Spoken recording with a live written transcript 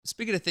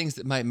speaking of things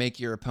that might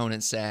make your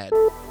opponent sad,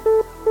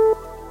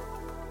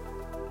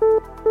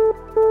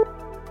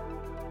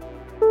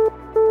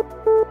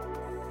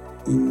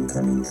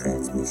 Incoming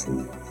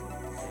transmission.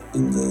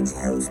 Engage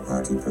house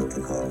party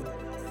protocol.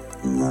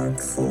 Mark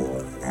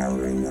 4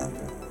 powering up.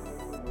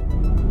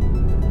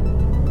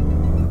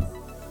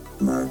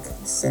 Mark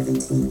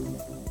 17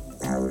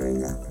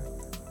 powering up.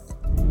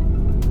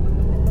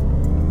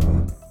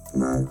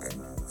 Mark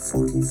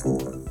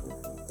 44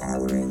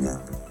 powering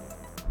up.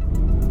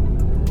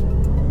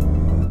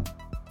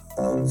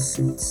 All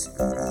suits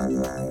are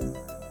online.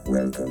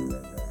 Welcome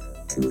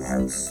to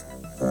House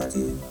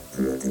Party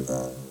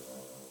Protocol.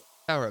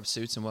 power up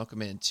suits, and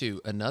welcome into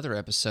another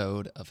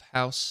episode of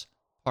House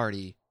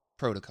Party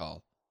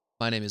Protocol.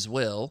 My name is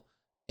Will,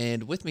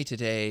 and with me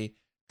today,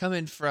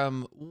 coming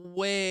from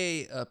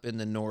way up in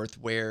the north,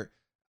 where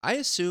I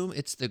assume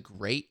it's the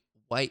Great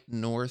White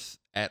North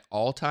at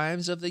all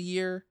times of the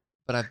year,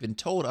 but I've been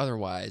told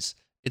otherwise.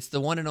 It's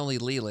the one and only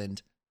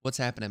Leland. What's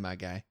happening, my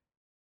guy?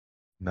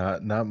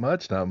 Not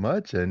much,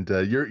 and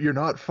you're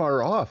not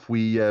far off.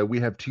 We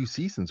have two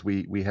seasons.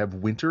 We have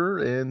winter,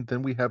 and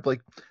then we have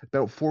like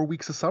about 4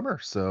 weeks of summer.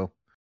 So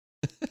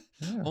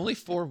yeah. Only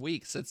 4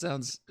 weeks. That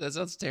sounds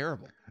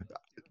terrible.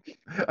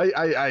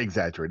 I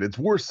exaggerate. It's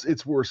worse.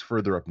 It's worse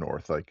further up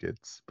north. But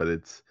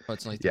it's Oh,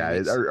 it's only 3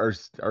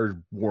 weeks.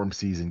 our warm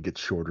season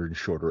gets shorter and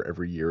shorter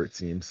every year. It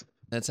seems.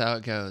 That's how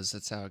it goes.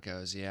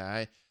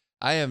 Yeah,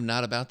 I am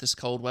not about this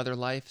cold weather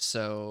life,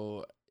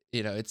 so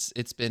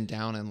it's been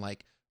down in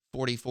like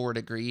 44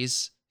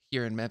 degrees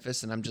here in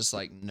Memphis, and I'm just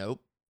like,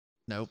 nope.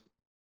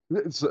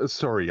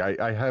 Sorry,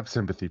 I have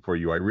sympathy for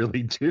you. I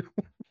really do.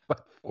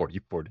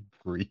 40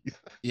 degrees.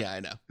 Yeah, I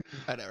know,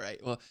 right?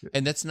 Well,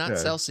 and that's not Yeah.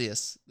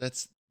 Celsius. That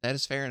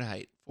is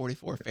Fahrenheit.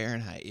 44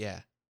 Fahrenheit. Yeah,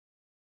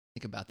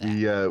 think about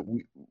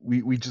that.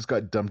 We just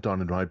got dumped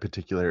on in my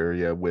particular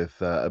area with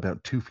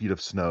about 2 feet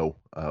of snow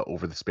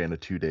over the span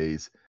of 2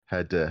 days.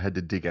 Had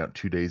to dig out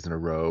 2 days in a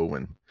row,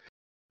 and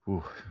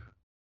whew,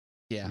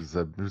 Yeah,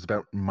 it was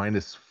about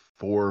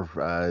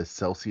 -4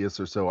 Celsius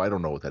or so. I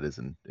don't know what that is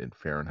in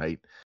Fahrenheit.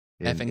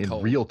 Effing In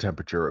cold. real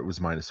temperature, it was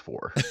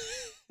 -4.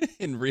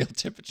 In real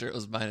temperature, it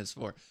was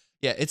 -4.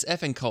 Yeah, it's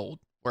effing cold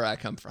where I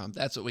come from.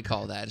 That's what we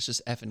call that. It's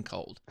just effing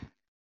cold.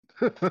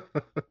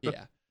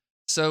 Yeah.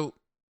 So,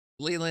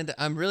 Leland,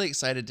 I'm really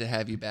excited to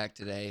have you back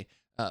today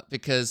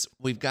because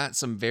we've got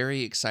some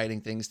very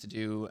exciting things to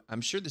do.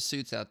 I'm sure the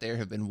suits out there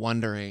have been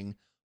wondering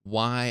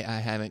why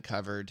I haven't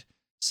covered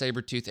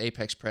Sabretooth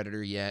Apex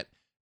Predator yet.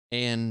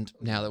 And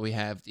now that we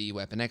have the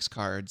Weapon X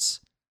cards,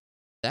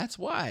 that's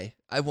why.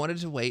 I wanted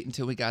to wait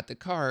until we got the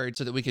card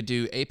so that we could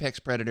do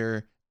Apex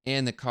Predator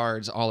and the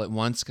cards all at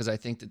once, because I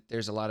think that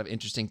there's a lot of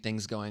interesting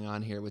things going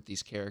on here with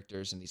these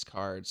characters and these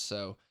cards.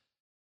 So,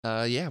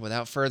 yeah,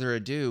 without further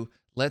ado,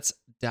 let's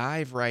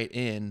dive right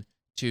in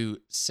to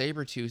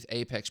Sabretooth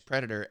Apex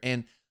Predator.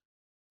 And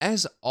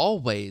as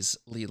always,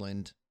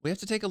 Leland, we have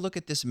to take a look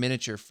at this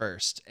miniature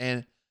first.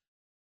 And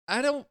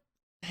I don't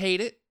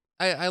hate it.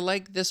 I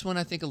like this one,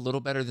 I think, a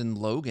little better than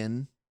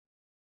Logan.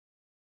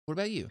 What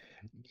about you?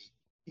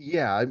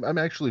 Yeah, I'm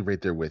actually right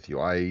there with you.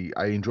 I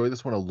enjoy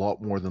this one a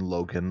lot more than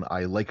Logan.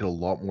 I like it a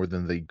lot more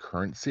than the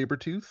current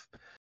Sabretooth.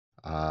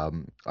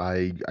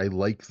 I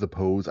like the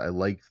pose. I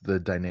like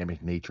the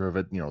dynamic nature of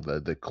it. You know,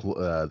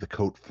 the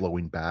coat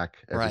flowing back,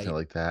 everything Right.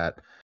 like that.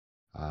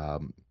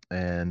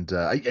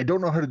 I don't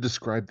know how to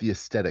describe the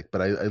aesthetic,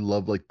 but I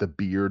love like the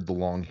beard, the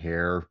long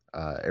hair,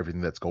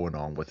 everything that's going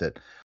on with it.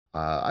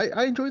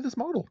 I enjoy this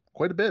model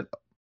quite a bit.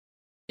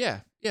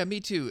 Yeah, me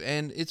too.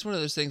 And it's one of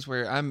those things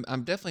where I'm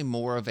definitely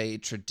more of a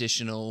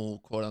traditional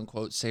quote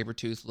unquote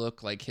Sabretooth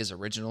look like his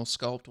original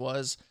sculpt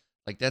was.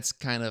 Like that's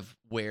kind of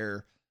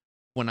where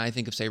when I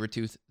think of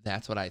Sabretooth,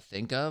 that's what I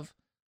think of.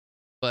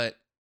 But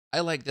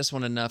I like this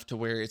one enough to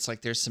where it's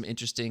like there's some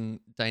interesting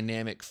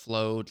dynamic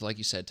flow, like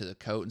you said, to the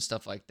coat and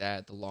stuff like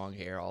that, the long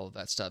hair, all of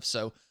that stuff.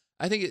 So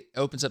I think it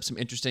opens up some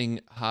interesting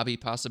hobby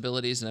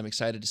possibilities, and I'm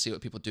excited to see what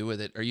people do with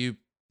it. Are you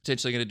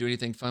potentially going to do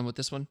anything fun with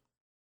this one?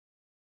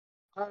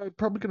 I'm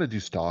probably gonna do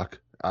stock.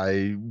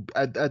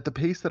 At the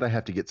pace that I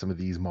have to get some of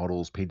these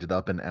models painted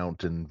up and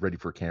out and ready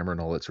for camera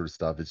and all that sort of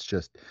stuff, it's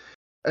just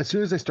as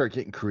soon as I start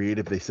getting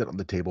creative, they sit on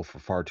the table for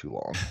far too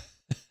long.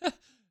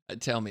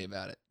 Tell me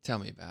about it. Tell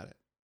me about it.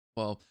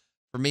 Well,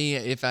 for me,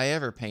 if I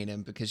ever paint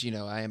him, because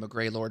I am a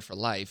Grey Lord for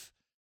life,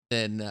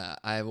 then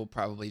I will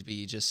probably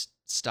be just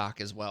stock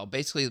as well,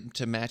 basically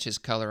to match his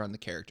color on the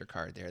character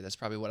card there. That's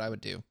probably what I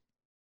would do.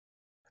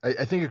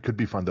 I think it could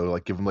be fun though,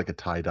 like give him like a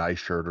tie-dye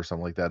shirt or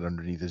something like that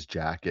underneath his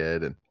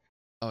jacket, and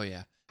Oh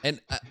yeah, and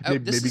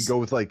this maybe is go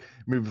with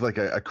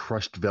a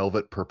crushed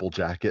velvet purple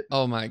jacket.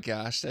 oh my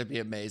gosh, that'd be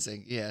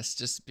amazing. Yes,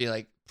 just be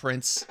like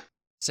Prince,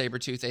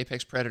 Sabretooth,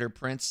 Apex Predator,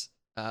 Prince.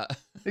 Uh,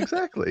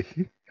 Exactly.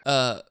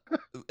 uh,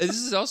 this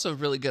is also a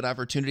really good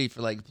opportunity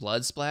for like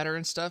blood splatter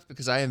and stuff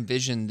because I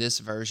envision this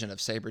version of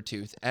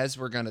Sabretooth, as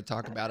we're going to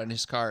talk about in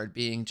his card,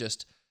 being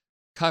just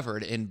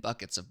covered in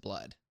buckets of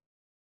blood.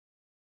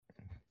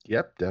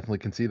 Yep, definitely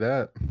can see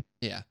that.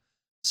 Yeah.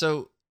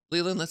 So,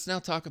 Leland, let's now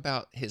talk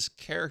about his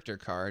character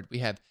card. We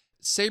have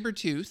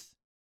Sabretooth,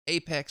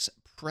 apex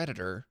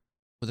predator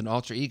with an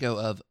alter ego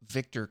of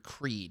Victor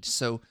Creed.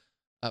 So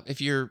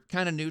if you're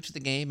kind of new to the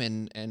game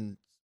and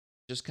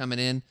just coming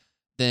in,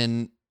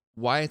 then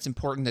why it's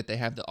important that they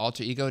have the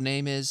alter ego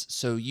name is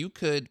so you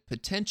could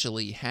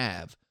potentially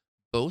have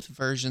both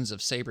versions of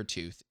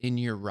Sabretooth in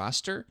your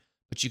roster,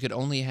 but you could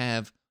only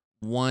have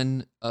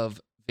one of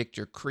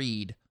Victor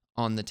Creed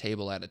on the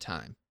table at a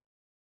time.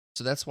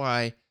 So that's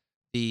why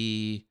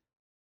the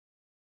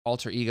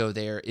alter ego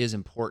there is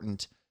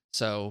important.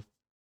 So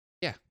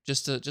yeah,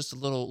 just a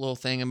little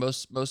thing, and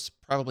most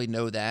probably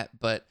know that,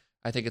 but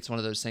I think it's one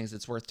of those things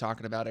that's worth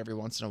talking about every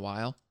once in a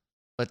while.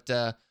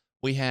 But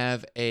we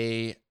have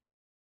a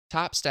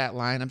top stat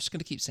line. I'm just going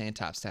to keep saying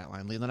top stat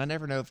line, Leland. I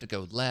never know if to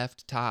go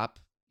left, top,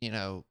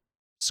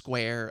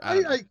 square. I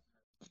don't know.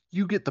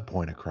 You get the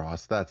point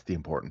across. That's the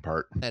important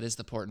part. That is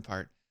the important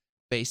part.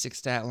 Basic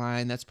stat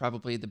line, that's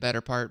probably the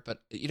better part, but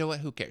you know what?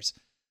 Who cares?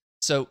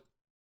 So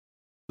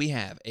we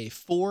have a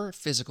 4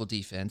 physical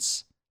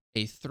defense,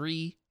 a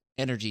 3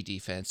 energy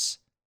defense,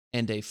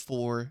 and a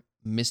 4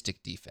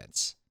 mystic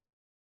defense.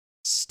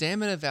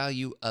 Stamina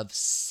value of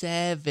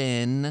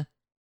 7,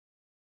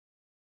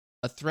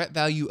 a threat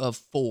value of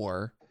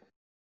 4.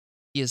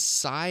 He is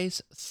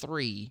size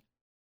 3,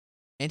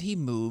 and he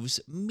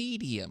moves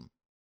medium.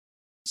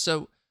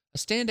 So a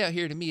standout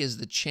here to me is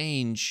the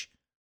change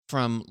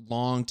from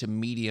long to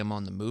medium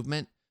on the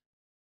movement.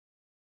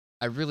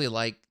 I really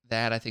like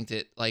that. I think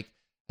that, I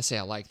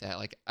like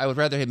that. I would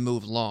rather him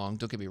move long,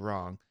 don't get me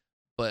wrong,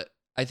 but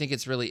I think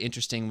it's really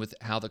interesting with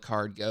how the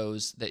card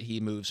goes that he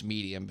moves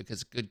medium,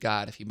 because good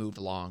God, if he moved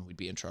long, we'd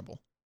be in trouble.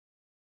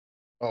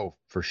 Oh,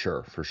 for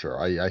sure, for sure.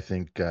 I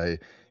think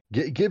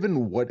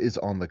given what is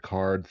on the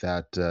card,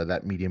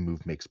 that medium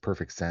move makes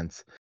perfect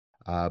sense.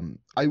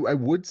 I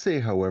would say,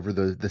 however,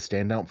 the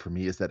standout for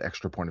me is that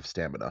extra point of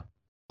stamina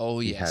Oh,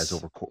 he has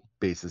yes. over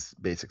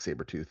basic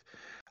Sabretooth.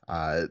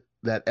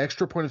 That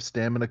extra point of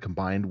stamina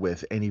combined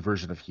with any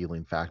version of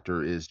healing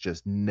factor is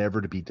just never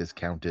to be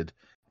discounted,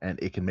 and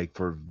it can make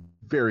for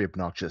very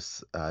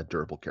obnoxious,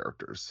 durable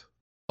characters.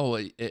 Oh,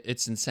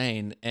 it's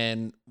insane.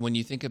 And when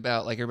you think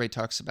about, everybody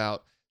talks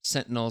about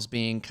Sentinels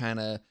being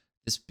kind of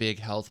this big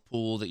health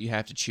pool that you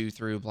have to chew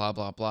through, blah,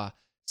 blah, blah.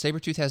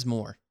 Sabretooth has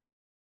more.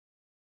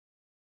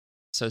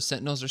 So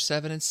Sentinels are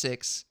 7 and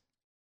 6.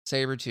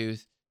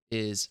 Sabretooth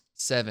is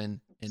 7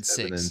 and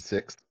 7 and 6.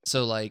 6.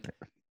 So,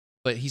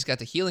 but he's got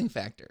the healing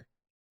factor.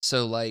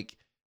 So,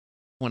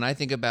 when I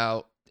think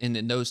about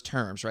in those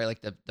terms, right,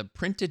 the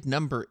printed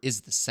number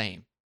is the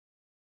same.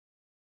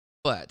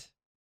 But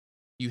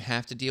you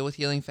have to deal with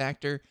healing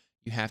factor.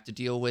 You have to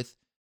deal with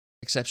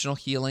exceptional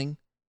healing.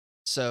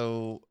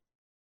 So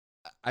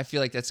I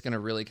feel like that's going to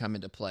really come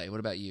into play.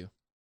 What about you?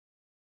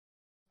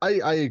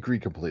 I agree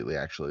completely,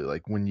 actually.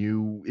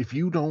 If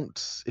you don't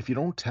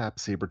tap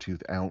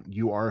Sabretooth out,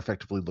 you are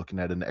effectively looking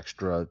at an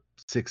extra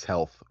 6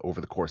 health over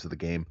the course of the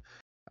game.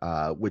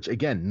 Which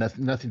again,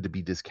 nothing to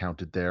be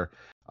discounted there.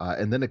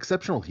 And then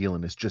exceptional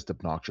healing is just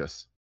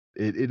obnoxious.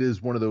 It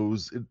is one of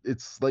those.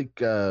 It's like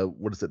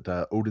what is it?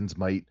 Odin's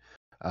Might,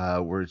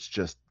 where it's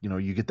just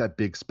you get that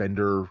big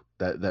spender,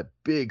 that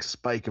big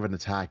spike of an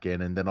attack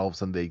in, and then all of a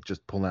sudden they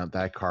just pull out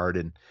that card,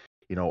 and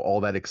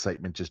all that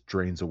excitement just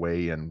drains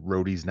away, and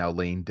Rhodey's now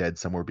laying dead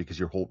somewhere because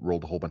you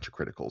rolled a whole bunch of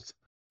criticals.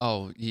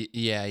 Oh,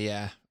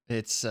 yeah.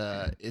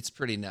 It's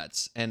pretty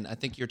nuts. And I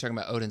think you're talking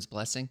about Odin's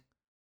Blessing.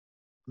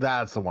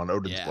 That's the one,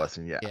 Odin's Yeah.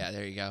 Blessing. Yeah. Yeah,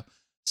 there you go.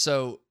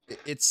 So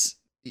it's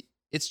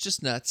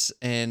just nuts.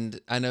 And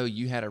I know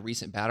you had a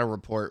recent battle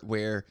report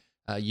where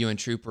you and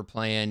Troop were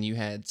playing. You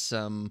had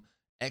some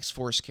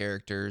X-Force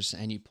characters,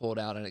 and you pulled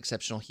out an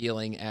exceptional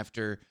healing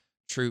after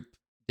Troop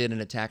did an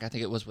attack. I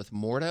think it was with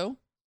Mordo.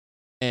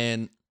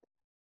 And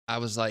I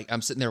was like,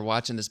 I'm sitting there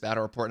watching this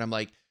battle report, and I'm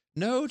like,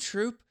 no,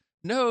 Troop,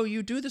 no,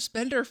 you do the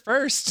spender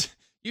first.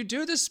 You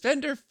do the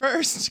spender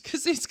first,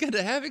 because he's going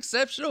to have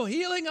exceptional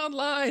healing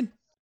online.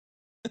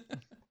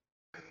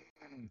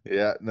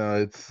 Yeah,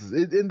 no,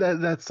 and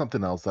that's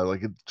something else. I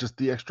like it, just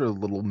the extra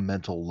little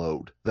mental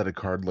load that a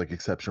card like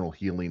exceptional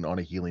healing on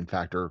a healing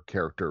factor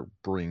character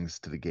brings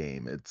to the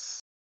game.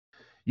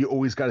 You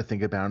always got to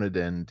think about it,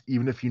 and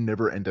even if you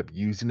never end up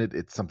using it,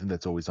 it's something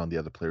that's always on the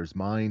other player's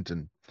mind.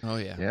 And Oh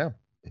yeah. yeah,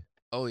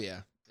 Oh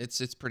yeah.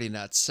 It's pretty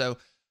nuts. So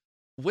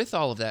with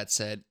all of that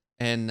said,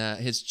 and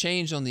his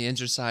change on the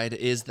injured side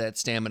is that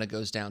stamina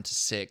goes down to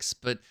 6.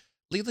 But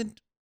Leland,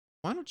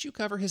 why don't you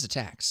cover his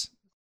attacks?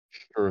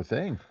 sure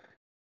thing.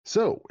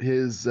 So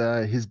his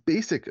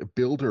basic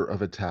builder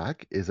of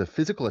attack is a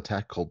physical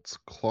attack called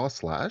Claw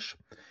Slash.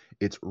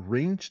 It's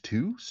range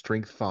 2,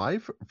 strength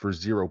 5 for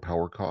 0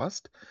 power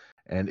cost,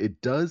 and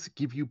it does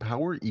give you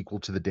power equal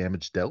to the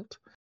damage dealt.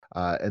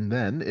 And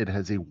then it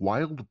has a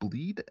wild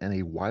bleed and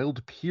a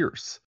wild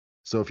pierce.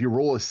 So if you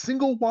roll a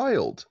single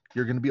wild,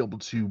 you're going to be able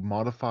to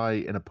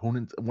modify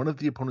one of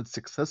the opponent's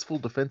successful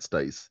defense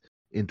dice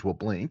into a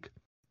blank,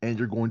 and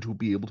you're going to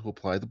be able to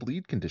apply the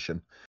bleed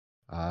condition.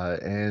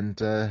 And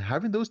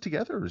having those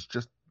together is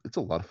it's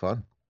a lot of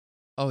fun.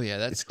 Oh yeah,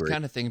 It's that's the great.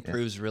 kind of thing Yeah.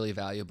 proves really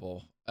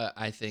valuable,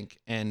 I think.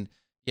 And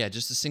Yeah,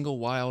 just a single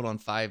wild on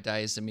 5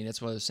 dice. I mean,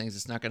 it's one of those things.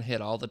 It's not going to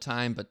hit all the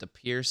time, but the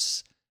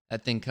pierce,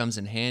 that thing comes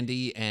in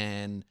handy,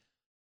 and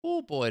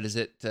oh boy, does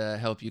it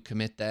help you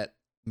commit that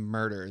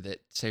murder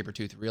that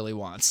Sabretooth really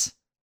wants.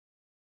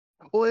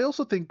 Well, I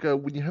also think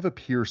when you have a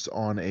pierce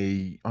on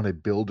a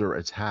builder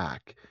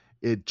attack,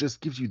 it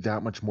just gives you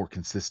that much more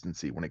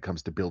consistency when it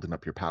comes to building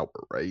up your power,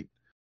 right?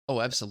 Oh,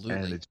 And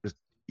absolutely. it's just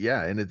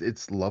yeah, and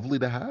it's lovely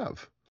to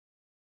have.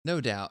 No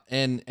doubt.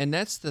 And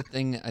that's the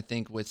thing I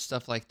think with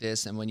stuff like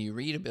this, and when you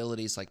read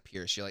abilities like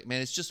Pierce, you're like,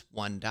 man, it's just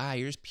one die.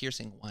 You're just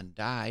piercing one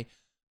die.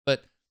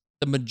 But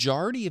the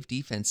majority of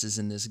defenses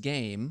in this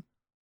game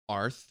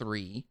are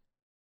three,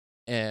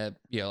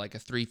 like a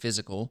three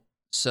physical.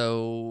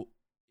 So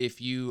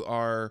if you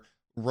are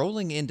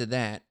rolling into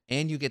that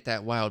and you get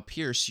that wild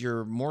pierce,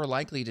 you're more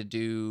likely to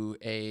do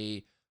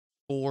a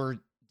 4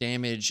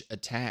 damage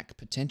attack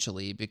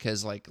potentially,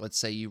 because like let's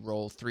say you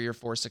roll 3 or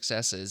 4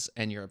 successes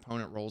and your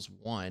opponent rolls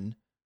one,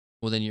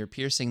 well then you're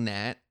piercing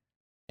that,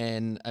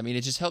 and I mean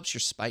it just helps your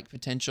spike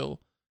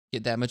potential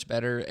get that much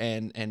better,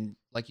 and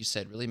like you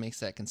said, really makes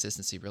that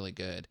consistency really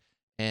good.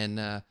 And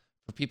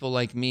for people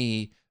like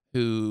me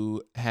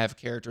who have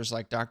characters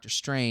like Doctor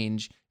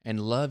Strange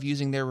and love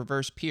using their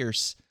reverse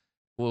pierce,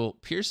 well,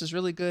 Pierce is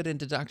really good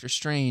into Doctor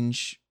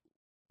Strange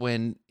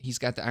when he's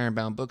got the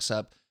Ironbound books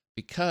up,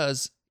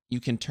 because you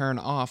can turn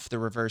off the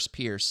reverse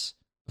pierce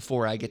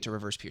before I get to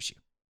reverse pierce you.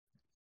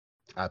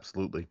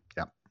 Absolutely.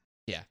 Yeah.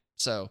 Yeah.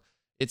 So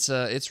it's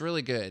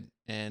really good,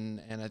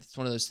 and it's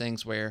one of those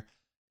things where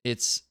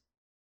it's,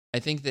 I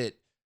think that,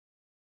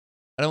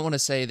 I don't want to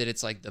say that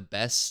it's like the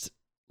best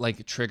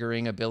like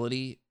triggering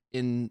ability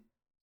in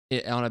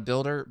it on a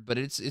builder, but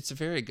it's a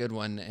very good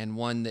one, and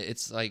one that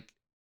it's like,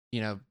 you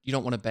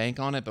don't want to bank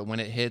on it, but when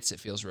it hits, it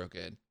feels real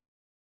good.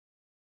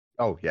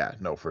 Oh yeah,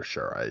 no, for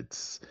sure.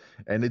 It's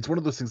one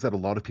of those things that a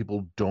lot of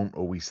people don't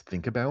always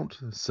think about.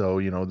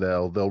 So,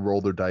 they'll roll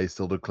their dice,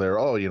 they'll declare,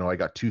 "Oh, I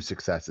got two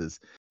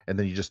successes." And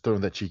then you just throw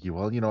in that cheeky,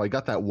 "Well, I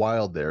got that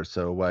wild there,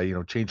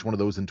 so change one of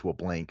those into a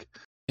blank."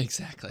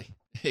 Exactly.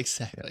 Yeah.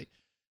 Exactly.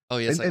 Oh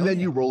yeah, it's And like, and oh then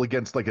yeah. you roll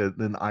against like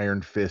an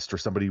iron fist or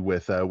somebody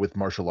with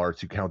martial arts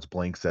who counts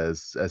blanks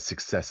as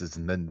successes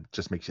and then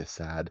just makes you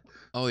sad.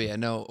 Oh yeah,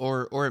 no,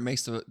 or it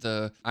makes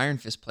the Iron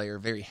Fist player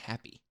very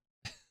happy.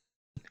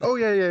 Oh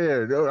yeah, yeah,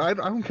 yeah. No, I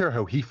don't care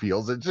how he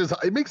feels.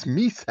 It makes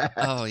me sad.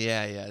 Oh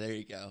yeah, yeah, there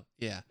you go.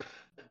 Yeah.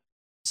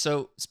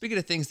 So, speaking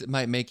of things that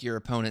might make your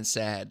opponent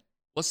sad,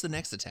 what's the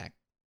next attack?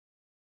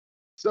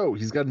 So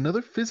he's got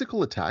another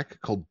physical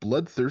attack called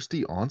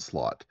Bloodthirsty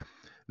Onslaught.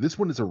 This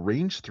one is a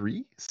range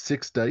 3,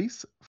 6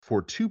 dice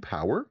for 2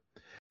 power,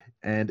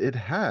 and it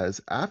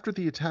has, after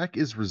the attack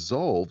is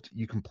resolved,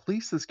 you can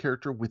place this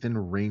character within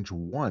range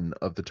 1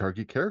 of the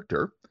target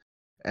character,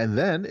 and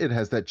then it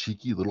has that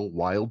cheeky little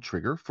wild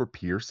trigger for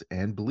Pierce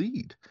and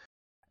Bleed.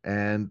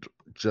 And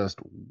just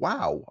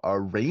wow, a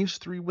range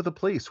 3 with a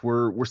place.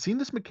 We're seeing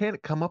this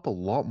mechanic come up a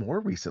lot more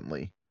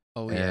recently,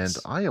 Oh and yes.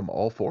 I am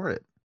all for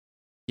it.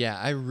 Yeah,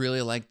 I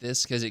really like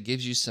this because it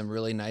gives you some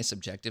really nice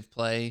objective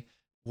play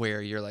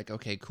where you're like,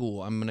 okay,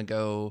 cool. I'm gonna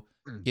go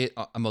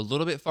I'm a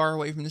little bit far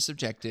away from this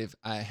objective.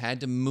 I had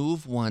to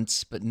move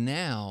once, but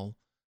now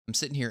I'm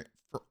sitting here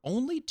for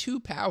only 2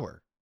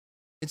 power.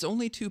 It's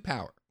only 2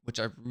 power, which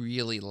I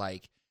really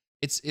like.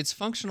 It's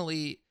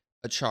functionally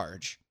a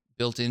charge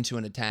built into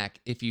an attack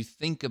if you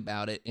think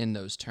about it in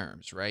those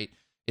terms, right?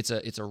 It's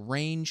a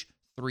range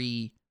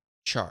 3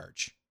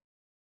 charge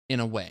in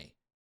a way.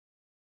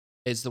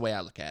 Is the way I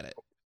look at it.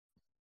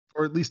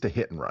 Or at least a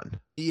hit and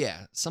run.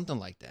 Yeah, something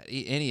like that.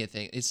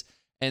 Anything. It's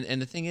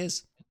and the thing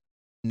is,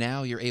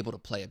 now you're able to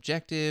play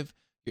objective.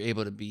 You're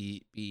able to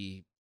be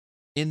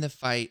in the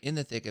fight, in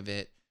the thick of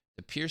it.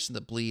 The pierce and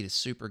the bleed is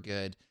super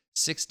good.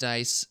 6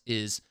 dice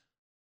is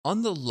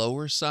on the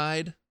lower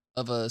side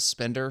of a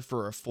spender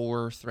for a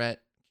 4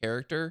 threat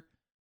character,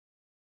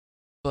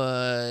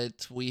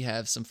 but we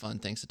have some fun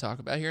things to talk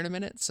about here in a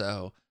minute.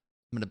 So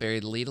I'm gonna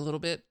bury the lead a little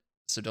bit.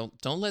 So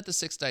don't let the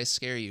 6 dice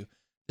scare you.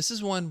 This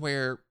is one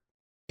where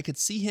I could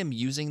see him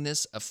using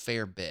this a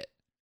fair bit.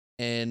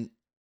 And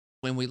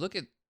when we look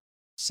at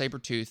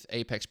Sabretooth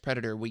Apex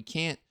Predator, we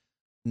can't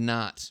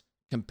not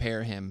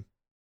compare him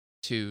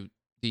to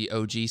the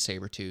OG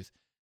Sabretooth.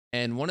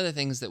 And one of the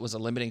things that was a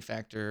limiting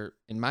factor,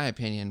 in my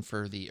opinion,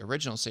 for the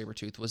original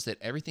Sabretooth was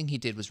that everything he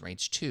did was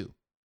range 2.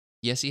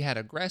 Yes, he had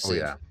Oh aggressive,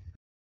 yeah.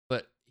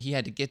 but he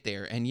had to get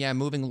there. And yeah,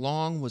 moving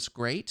long was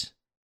great,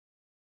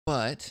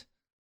 but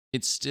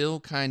it still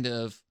kind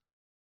of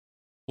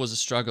was a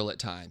struggle at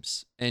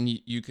times. And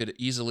you could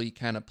easily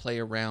kind of play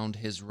around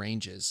his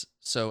ranges.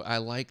 So I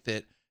like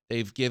that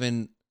they've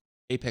given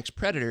Apex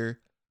Predator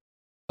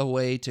a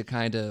way to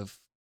kind of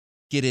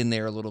get in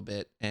there a little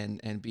bit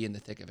and be in the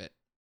thick of it.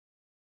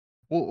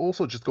 Well,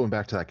 also just going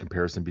back to that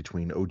comparison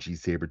between OG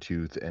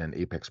Sabretooth and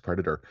Apex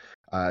Predator,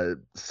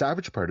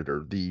 Savage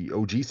Predator, the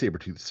OG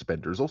Sabretooth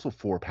spender, is also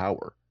 4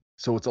 power.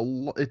 So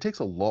it takes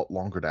a lot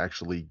longer to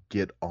actually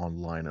get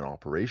online and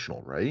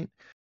operational, right?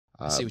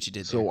 I see what you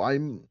did there. So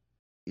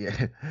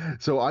Yeah.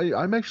 So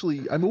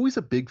I'm always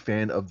a big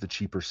fan of the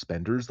cheaper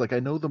spenders. Like I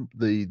know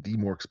the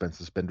more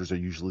expensive spenders are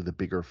usually the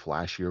bigger,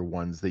 flashier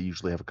ones. They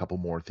usually have a couple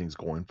more things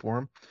going for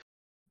them.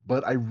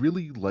 But I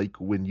really like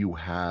when you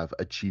have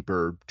a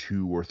cheaper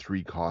 2 or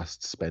 3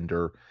 cost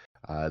spender,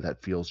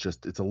 that feels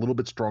just it's a little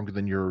bit stronger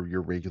than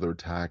your regular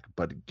attack,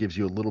 but it gives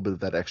you a little bit of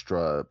that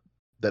extra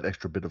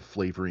bit of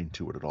flavoring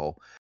to it at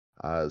all.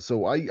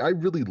 So I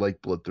really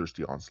like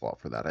Bloodthirsty Onslaught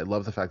for that. I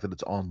love the fact that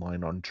it's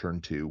online on turn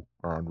 2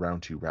 or on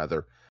round 2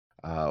 rather,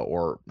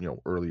 or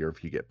earlier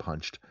if you get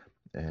punched.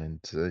 And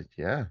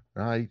yeah,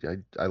 I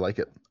like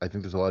it. I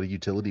think there's a lot of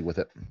utility with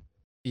it.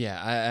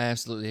 Yeah, I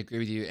absolutely agree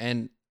with you.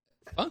 And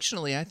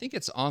functionally, I think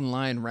it's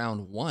online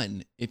round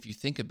one if you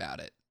think about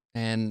it.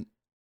 And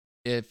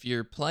if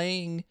you're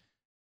playing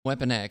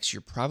Weapon X,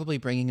 you're probably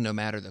bringing no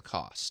matter the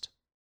cost.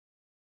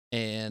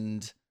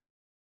 And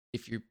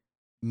if you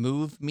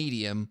move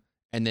medium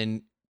and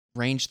then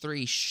range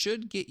 3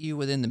 should get you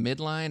within the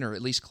midline or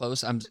at least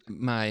close.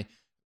 My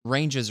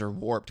ranges are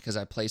warped because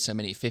I play so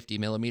many 50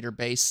 millimeter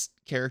base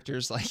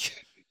characters.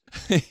 Like,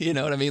 you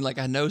know what I mean? Like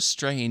I know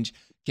Strange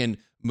can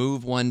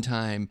move one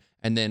time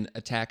and then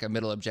attack a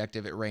middle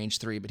objective at range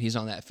 3, but he's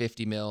on that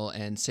 50 mil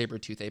and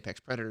Sabretooth Apex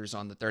Predator's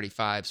on the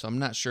 35. So I'm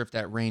not sure if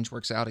that range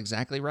works out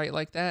exactly right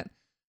like that.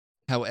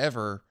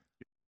 However,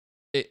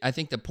 I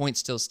think the point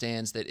still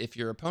stands that if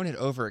your opponent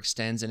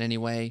overextends in any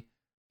way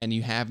and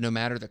you have no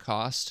matter the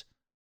cost,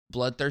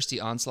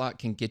 Bloodthirsty Onslaught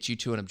can get you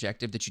to an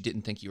objective that you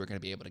didn't think you were going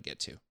to be able to get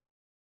to.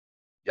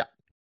 Yeah,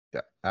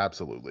 yeah,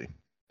 absolutely.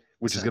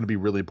 Which is So, going to be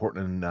really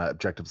important in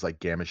objectives like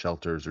Gamma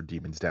Shelters or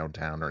Demons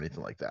Downtown or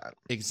anything like that.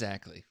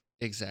 exactly.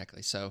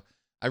 Exactly. So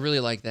I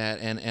really like that.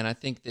 And I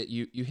think that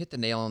you hit the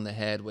nail on the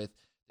head with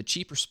the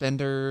cheaper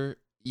spender.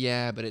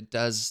 Yeah, but it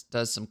does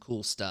some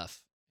cool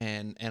stuff.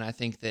 And I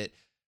think that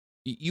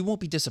you won't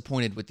be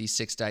disappointed with these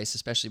 6 dice,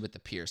 especially with the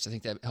Pierce. I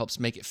think that helps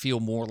make it feel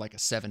more like a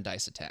 7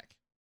 dice attack.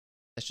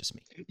 That's just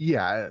me.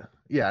 Yeah,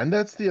 yeah, and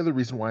that's the other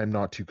reason why I'm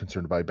not too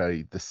concerned by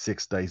the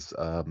 6 dice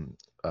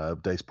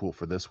dice pool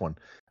for this one,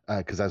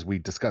 because as we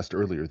discussed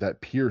earlier,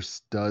 that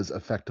Pierce does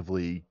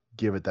effectively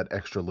give it that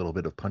extra little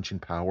bit of punching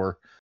power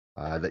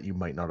that you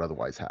might not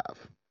otherwise have.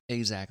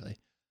 Exactly.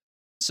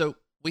 So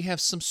we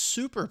have some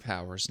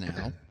superpowers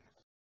now.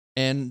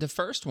 And the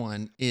first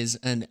one is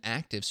an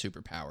active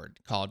superpower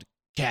called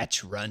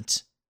Catch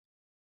Runt.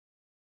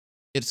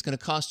 It's going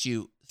to cost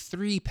you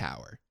 3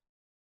 power.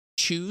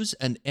 Choose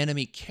an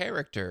enemy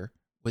character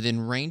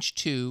within range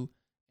 2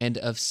 and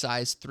of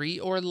size 3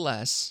 or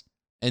less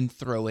and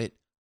throw it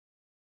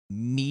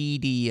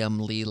medium,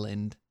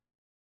 Leland.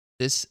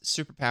 This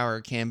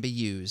superpower can be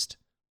used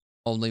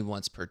only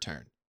once per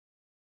turn.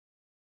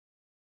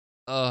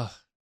 Oh,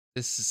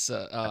 this is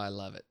I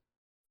love it.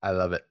 I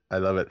love it. I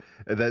love it.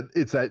 And then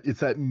it's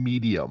that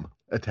medium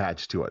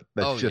attached to it.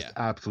 That's Oh just yeah.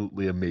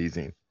 absolutely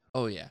amazing.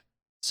 Oh yeah.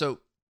 So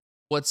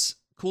what's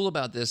cool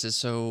about this is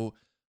so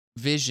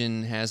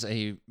Vision has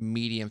a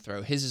medium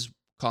throw. His is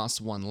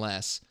costs 1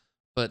 less,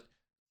 but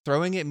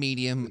throwing it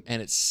medium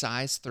and it's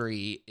size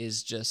 3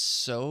 is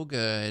just so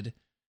good.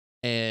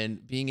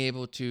 And being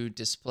able to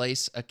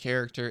displace a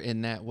character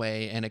in that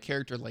way and a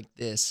character like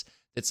this,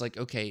 that's like,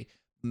 okay,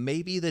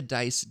 maybe the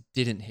dice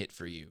didn't hit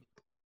for you.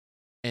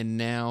 And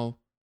now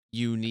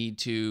you need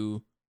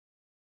to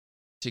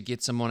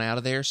get someone out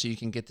of there so you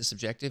can get this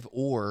objective,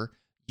 or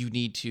you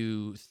need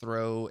to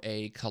throw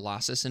a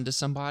Colossus into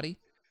somebody.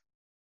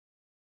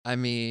 I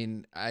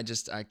mean, I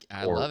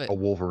Or love a it.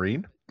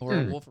 Wolverine. Or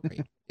a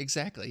Wolverine.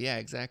 Exactly. Yeah,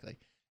 exactly.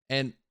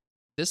 And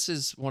this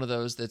is one of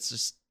those that's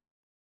just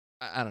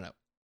I don't know.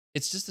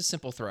 It's just a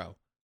simple throw,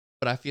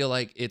 but I feel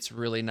like it's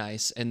really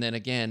nice. And then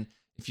again,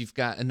 if you've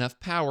got enough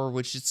power,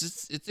 which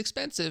it's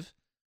expensive,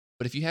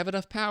 but if you have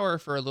enough power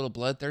for a little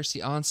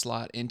bloodthirsty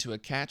onslaught into a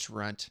catch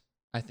runt,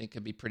 I think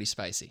could be pretty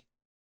spicy.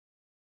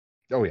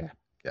 Oh yeah.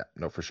 Yeah,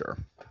 no, for sure.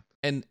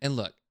 And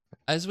look,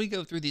 as we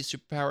go through these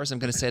superpowers, I'm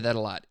going to say that a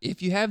lot.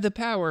 If you have the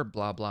power,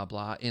 blah blah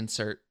blah,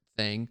 insert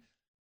thing,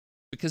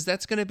 because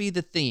that's going to be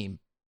the theme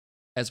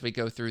as we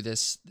go through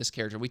this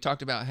character. We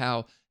talked about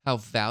how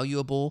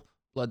valuable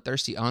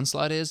Bloodthirsty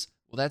Onslaught is.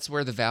 Well, that's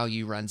where the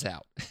value runs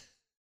out.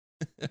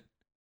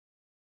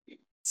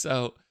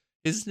 So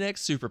his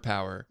next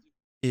superpower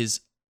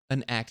is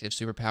an active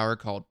superpower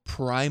called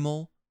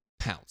Primal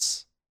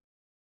Pounce.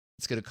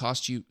 It's going to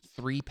cost you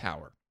 3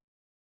 power.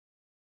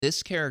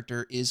 This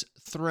character is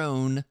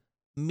thrown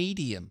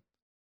medium.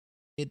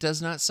 It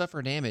does not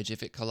suffer damage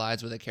if it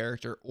collides with a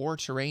character or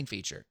terrain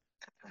feature.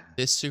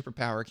 This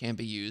superpower can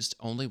be used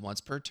only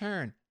once per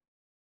turn.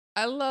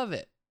 I love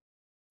it.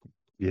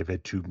 Give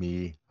it to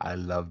me. I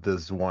love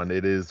this one.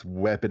 It is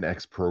Weapon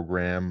X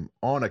program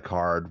on a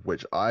card,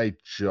 which I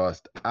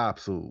just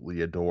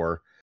absolutely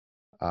adore.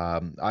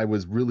 I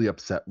was really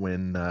upset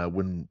when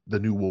the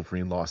new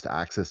Wolverine lost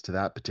access to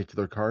that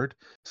particular card.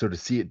 So to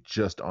see it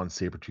just on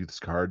Sabretooth's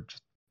card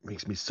just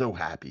makes me so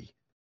happy.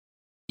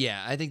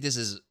 Yeah, I think this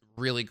is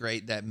really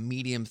great. That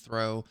medium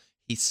throw,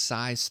 he's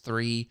size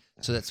 3,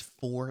 so that's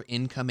 4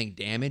 incoming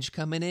damage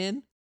coming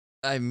in.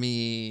 I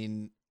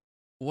mean,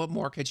 what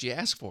more could you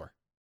ask for?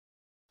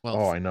 Well,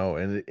 Oh, I know,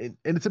 and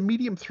it's a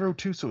medium throw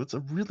too, so it's a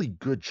really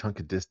good chunk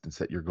of distance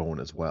that you're going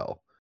as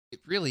well. it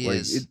really Like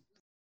is.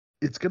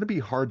 it's going to be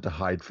hard to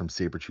hide from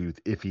Sabretooth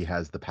if he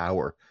has the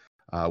power,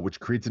 which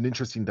creates an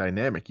interesting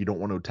dynamic. You don't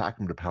want to attack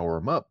him to power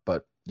him up,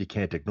 but you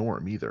can't ignore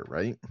him either,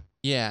 right?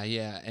 Yeah,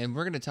 yeah. And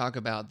we're going to talk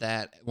about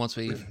that once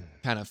we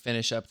kind of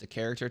finish up the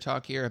character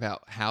talk here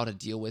about how to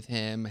deal with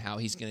him, how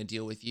he's going to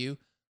deal with you.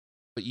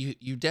 But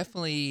you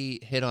definitely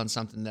hit on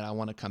something that I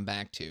want to come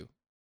back to.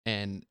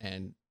 And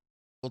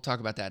we'll talk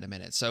about that in a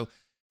minute. So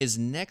his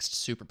next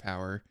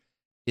superpower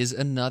is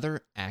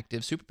another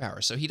active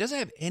superpower. So he doesn't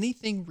have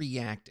anything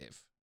reactive.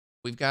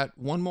 We've got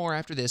one more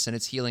after this, and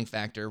it's healing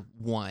factor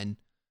 1.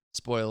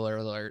 Spoiler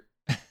alert.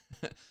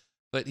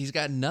 But he's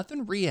got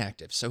nothing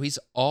reactive. So he's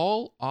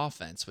all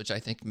offense, which I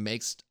think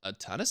makes a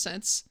ton of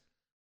sense.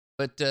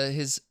 But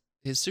his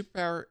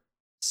superpower,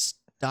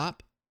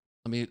 stop.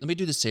 Let me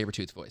do the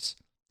Sabretooth voice.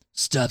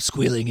 Stop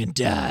squealing and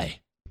die.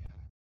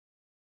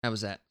 How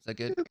was that? Is that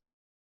good?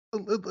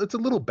 It's a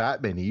little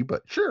Batman-y,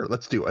 but sure,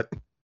 let's do it.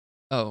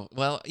 Oh,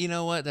 well, you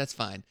know what? That's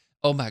fine.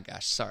 Oh my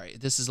gosh, sorry.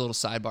 This is a little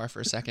sidebar for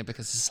a second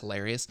because this is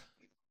hilarious.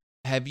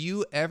 Have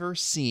you ever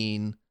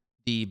seen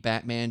the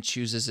Batman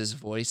chooses his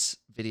voice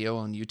video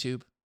on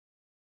YouTube?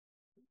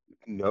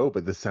 No,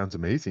 but this sounds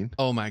amazing.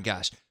 Oh my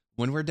gosh.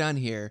 When we're done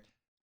here,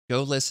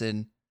 go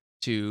listen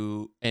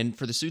to, and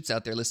for the suits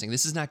out there listening,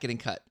 this is not getting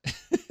cut.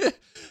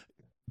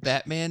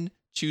 Batman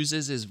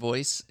chooses his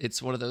voice.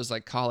 It's one of those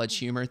like college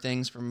humor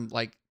things from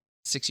like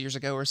 6 years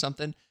ago or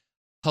something.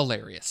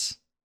 Hilarious.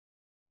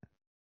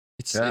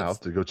 Yeah, I'll have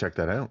to go check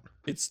that out.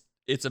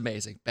 It's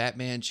amazing.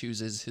 Batman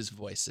chooses his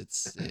voice.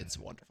 It's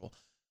wonderful.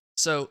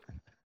 So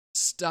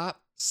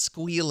stop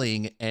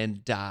squealing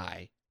and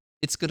die.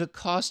 It's gonna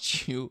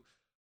cost you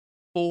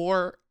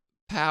 4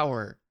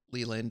 power,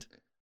 Leland.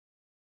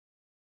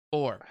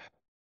 4.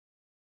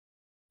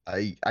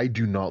 I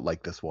do not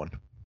like this one.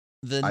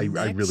 The I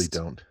really next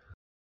don't.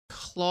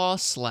 claw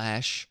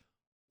slash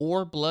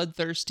or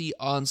bloodthirsty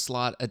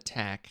onslaught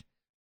attack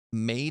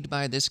made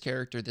by this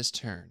character this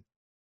turn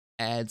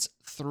adds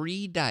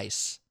 3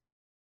 dice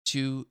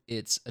to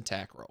its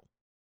attack roll.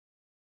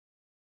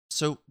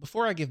 So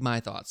before I give my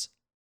thoughts,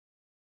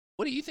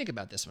 what do you think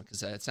about this one?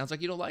 Because it sounds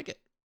like you don't like it.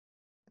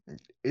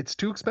 It's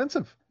too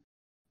expensive.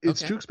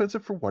 It's Okay. too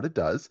expensive for what it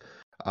does.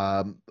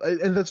 And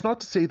that's not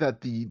to say that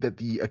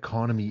the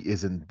economy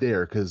isn't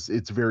there, because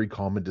it's very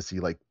common to see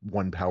like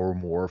 1 power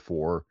more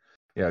for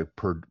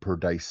per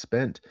dice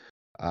spent.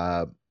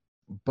 Uh,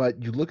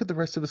 but you look at the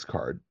rest of his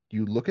card,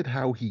 you look at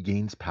how he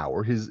gains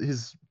power.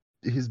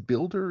 His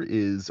builder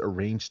is a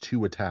range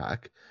 2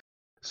 attack,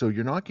 so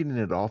you're not getting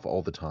it off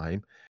all the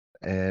time.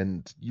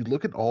 And you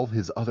look at all of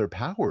his other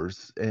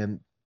powers, and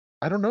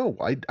I don't know.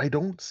 I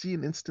don't see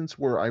an instance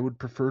where I would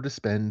prefer to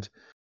spend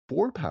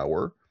 4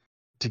 power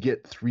to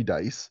get 3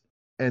 dice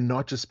and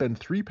not just spend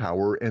 3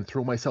 power and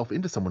throw myself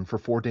into someone for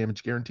 4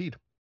 damage guaranteed.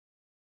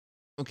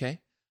 Okay.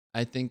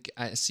 I think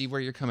I see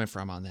where you're coming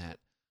from on that.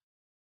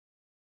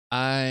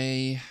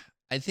 I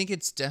think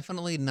it's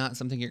definitely not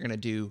something you're going to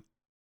do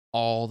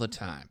all the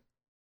time.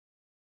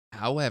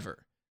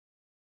 However,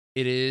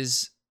 it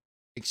is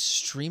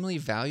extremely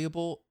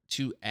valuable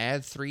to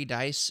add 3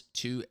 dice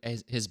to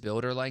his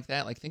builder like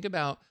that. Like think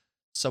about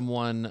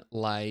someone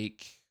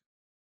like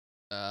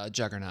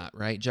Juggernaut,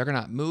 right?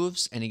 Juggernaut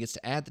moves and he gets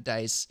to add the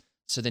dice,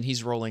 so then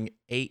he's rolling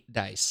 8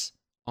 dice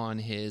on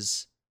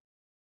his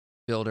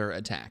builder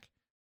attack.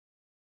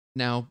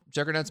 Now,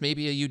 Juggernaut's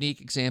maybe a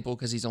unique example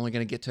because he's only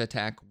going to get to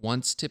attack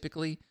once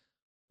typically,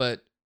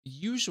 but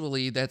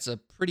usually that's a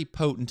pretty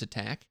potent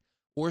attack.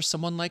 Or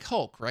someone like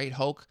Hulk, right?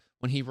 Hulk,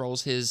 when he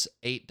rolls his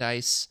 8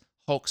 dice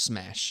Hulk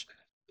smash,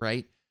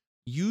 right?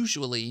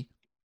 Usually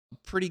a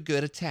pretty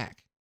good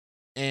attack.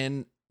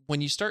 And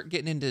when you start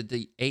getting into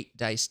the 8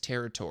 dice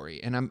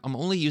territory, and I'm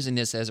only using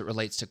this as it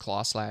relates to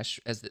Claw Slash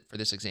for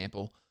this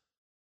example,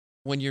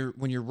 when you're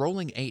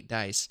rolling 8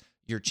 dice,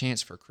 your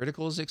chance for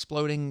criticals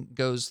exploding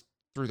goes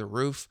through the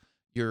roof.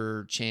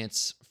 Your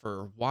chance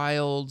for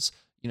wilds,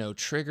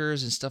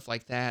 triggers and stuff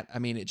like that. I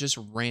mean, it just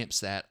ramps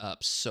that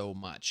up so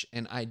much.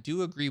 And I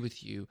do agree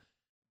with you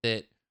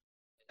that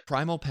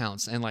Primal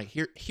Pounce and like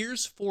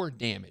here's 4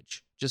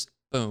 damage. Just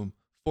boom,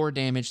 4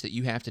 damage that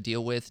you have to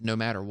deal with no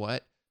matter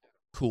what.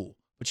 Cool.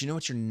 But you know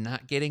what you're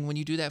not getting when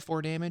you do that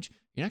 4 damage?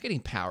 You're not getting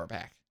power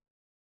back.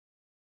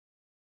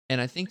 And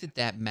I think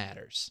that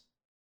matters.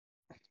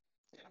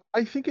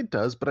 I think it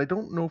does, but I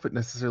don't know if it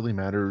necessarily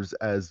matters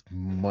as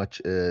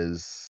much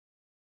as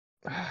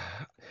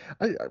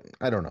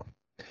I don't know.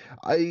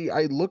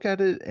 I look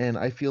at it and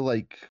I feel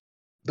like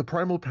the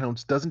Primal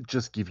Pounce doesn't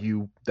just give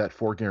you that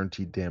 4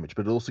 guaranteed damage,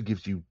 but it also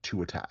gives you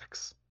 2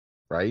 attacks,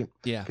 right?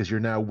 Yeah. Because you're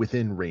now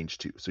within range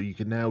 2. So you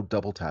can now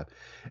double tap.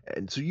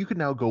 And so you can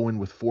now go in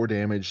with 4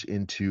 damage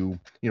into,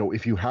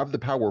 if you have the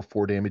power,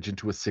 4 damage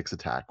into a 6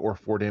 attack or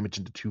 4 damage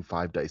into 2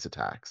 5 dice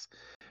attacks.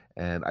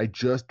 And I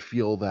just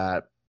feel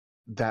that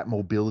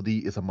mobility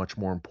is a much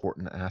more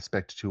important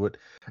aspect to it,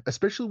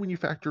 especially when you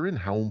factor in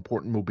how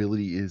important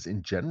mobility is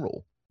in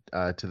general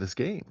to this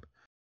game.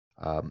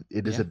 Yeah.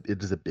 It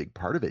is a big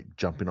part of it,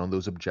 jumping on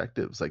those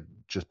objectives, like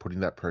just putting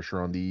that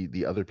pressure on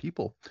the other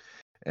people.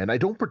 And I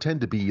don't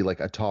pretend to be like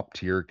a top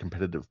tier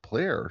competitive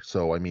player.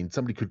 So I mean,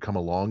 somebody could come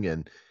along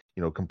and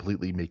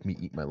completely make me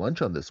eat my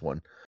lunch on this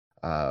one.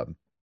 Um,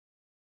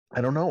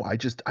 I don't know.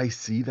 I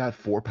see that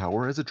 4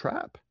 power as a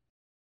trap.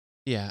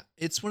 Yeah.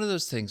 It's one of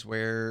those things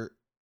where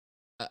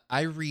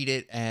I read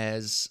it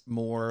as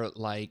more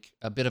like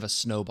a bit of a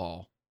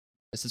snowball.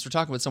 Since we're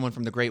talking with someone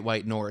from the Great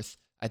White North,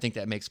 I think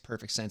that makes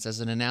perfect sense as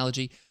an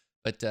analogy.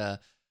 But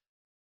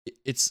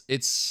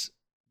it's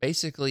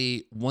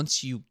basically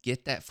once you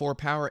get that 4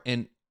 power,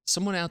 and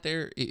someone out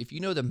there, if you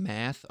know the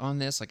math on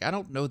this, like I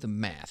don't know the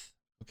math.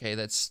 Okay,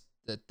 that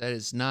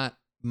is not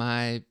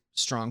my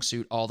strong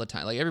suit all the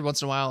time. Like every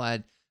once in a while,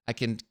 I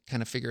can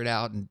kind of figure it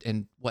out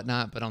and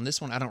whatnot. But on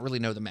this one, I don't really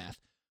know the math.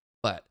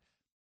 But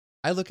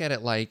I look at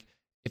it like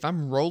if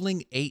I'm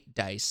rolling 8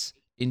 dice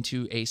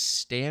into a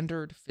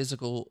standard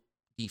physical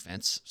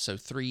defense, so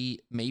 3,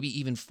 maybe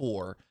even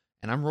 4,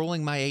 and I'm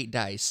rolling my 8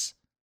 dice,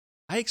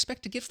 I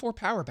expect to get 4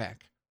 power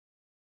back,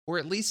 or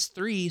at least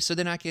 3, so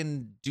then I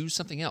can do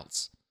something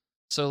else.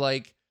 So,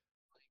 like,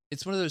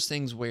 it's one of those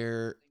things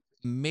where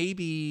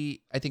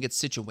maybe I think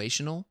it's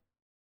situational.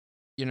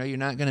 You're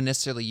not going to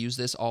necessarily use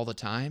this all the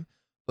time,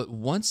 but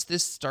once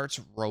this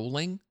starts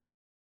rolling,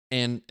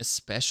 and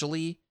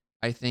especially,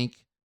 I think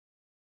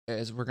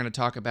as we're going to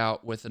talk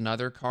about with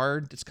another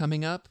card that's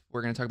coming up,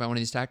 we're going to talk about one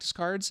of these tactics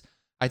cards.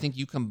 I think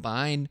you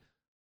combine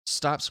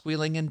Stop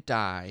Squealing and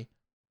Die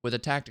with a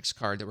tactics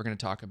card that we're going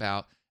to talk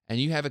about, and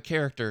you have a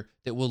character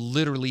that will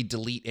literally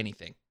delete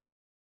anything.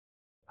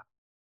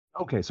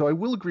 Okay, so I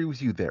will agree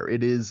with you there.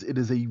 It is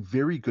a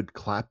very good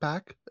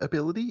clapback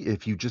ability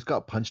if you just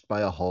got punched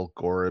by a Hulk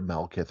or a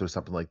Malekith or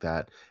something like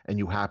that, and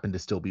you happen to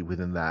still be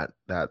within that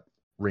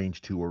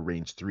range 2 or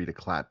range 3 to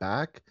clap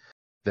back.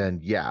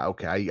 Then yeah,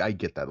 okay, I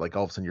get that. Like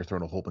all of a sudden you're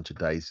throwing a whole bunch of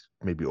dice,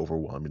 maybe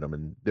overwhelming them,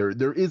 and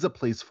there is a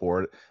place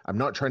for it. I'm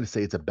not trying to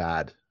say it's a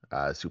bad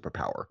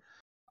superpower.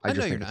 I I know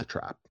just you're think it's a not.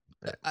 trap.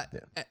 Yeah,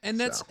 yeah. And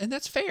that's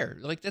So fair.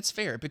 Like that's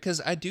fair because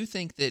I do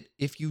think that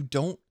if you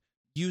don't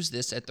use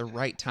this at the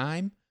right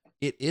time,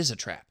 it is a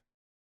trap.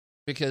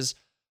 Because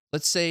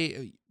let's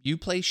say you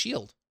play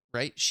Shield,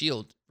 right?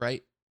 Shield,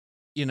 right?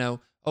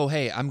 Oh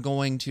hey, I'm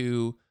going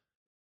to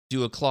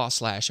do a claw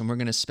slash and we're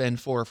going to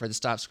spend 4 for the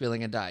Stop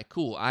Squealing and Die.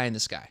 Cool, eye in the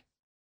sky.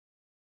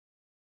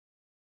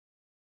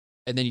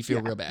 And then you feel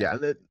yeah, real bad.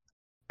 yeah,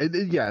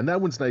 yeah, and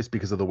that one's nice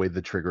because of the way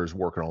the triggers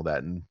work and all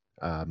that, and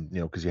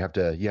because you have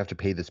to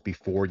pay this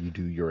before you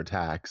do your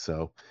attack,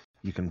 so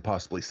you can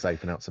possibly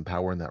siphon out some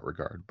power in that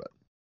regard. But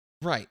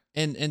Right.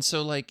 And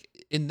so like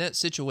in that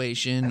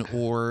situation,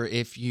 or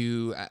if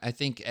you I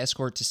think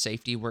Escort to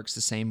Safety works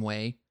the same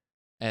way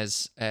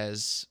as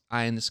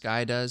Eye in the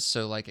Sky does.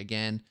 So like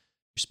again,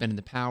 you're spending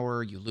the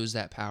power, you lose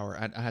that power.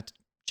 I have to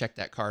check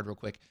that card real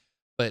quick.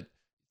 But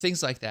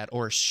things like that,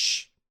 or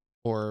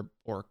or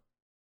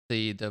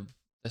the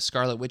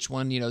Scarlet Witch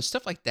one,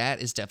 stuff like that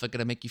is definitely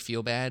gonna make you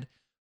feel bad.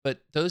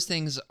 But those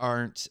things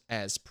aren't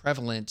as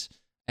prevalent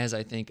as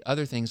I think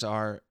other things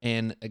are.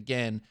 And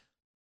again,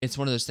 it's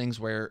one of those things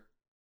where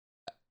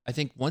I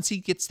think once he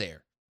gets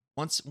there,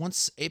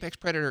 once Apex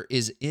Predator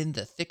is in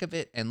the thick of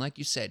it, and like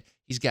you said,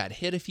 he's got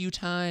hit a few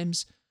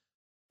times.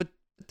 But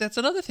that's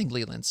another thing,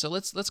 Leland. So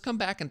let's come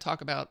back and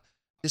talk about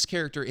this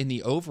character in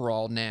the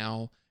overall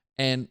now.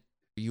 And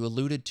you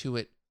alluded to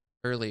it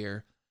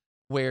earlier,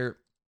 where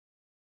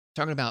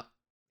talking about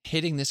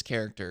hitting this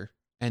character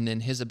and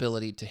then his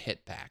ability to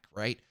hit back,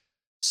 right?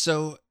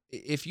 So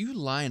if you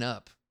line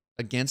up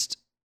against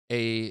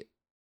a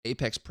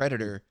Apex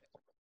Predator,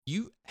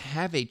 you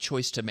have a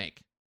choice to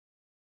make.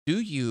 Do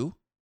you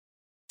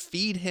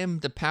feed him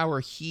the power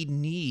he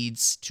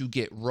needs to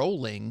get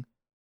rolling,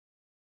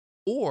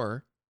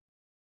 or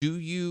do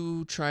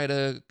you try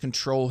to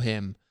control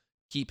him,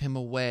 keep him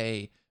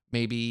away,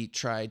 maybe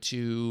try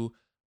to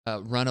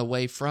run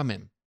away from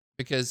him?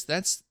 Because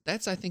that's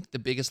I think the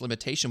biggest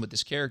limitation with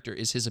this character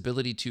is his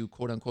ability to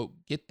quote unquote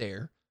get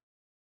there,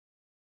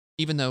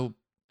 even though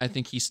I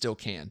think he still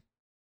can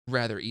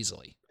rather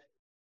easily.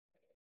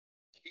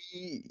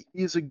 he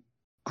is a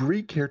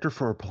great character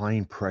for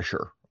applying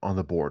pressure on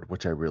the board,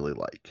 which I really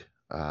like.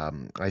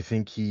 I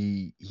think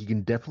he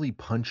can definitely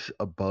punch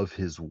above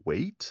his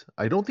weight.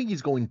 I don't think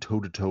he's going toe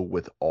to toe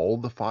with all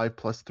the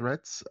 5+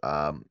 threats,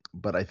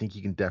 but I think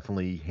he can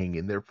definitely hang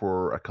in there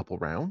for a couple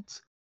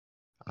rounds,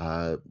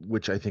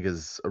 which I think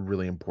is a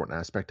really important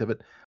aspect of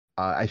it.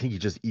 I think he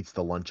just eats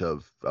the lunch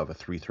of a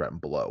 3 threat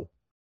and below.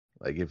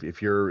 Like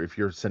if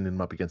you're sending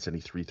him up against any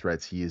 3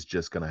 threats, he is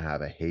just gonna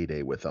have a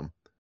heyday with them,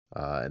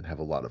 and have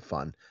a lot of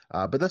fun.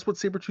 But that's what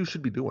Sabretooth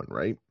should be doing,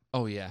 right?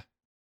 Oh yeah.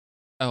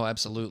 Oh,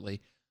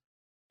 absolutely.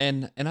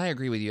 And I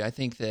agree with you. I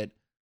think that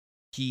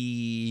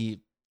he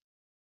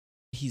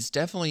he's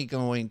definitely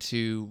going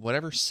to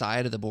whatever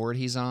side of the board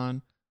he's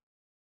on.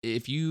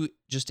 If you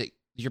just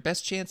your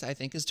best chance I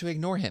think is to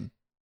ignore him,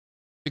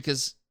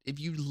 because if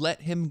you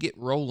let him get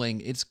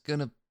rolling, it's going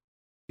to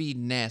be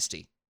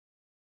nasty.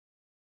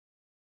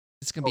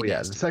 It's gonna be Oh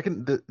yeah, the nasty.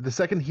 second the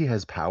second he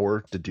has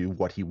power to do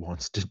what he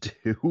wants to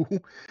do,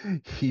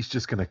 he's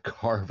just gonna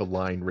carve a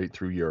line right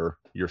through your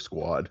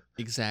squad.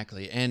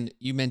 Exactly. And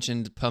you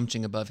mentioned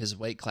punching above his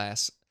weight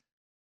class.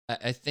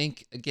 I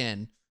think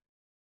again,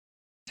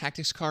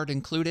 tactics card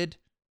included,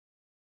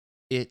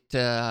 it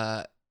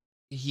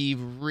he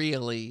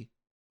really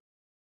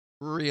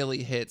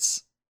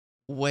hits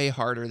way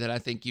harder than I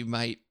think you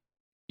might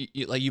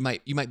like you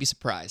might be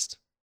surprised.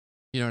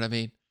 You know what I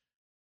mean?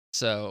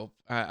 So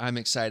I'm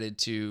excited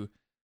to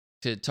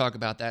talk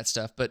about that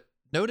stuff. But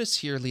notice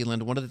here,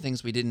 Leland, one of the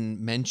things we didn't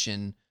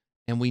mention,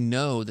 and we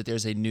know that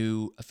there's a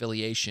new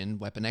affiliation,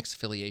 Weapon X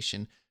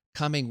affiliation,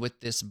 coming with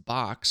this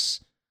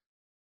box,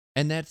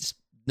 and that's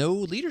no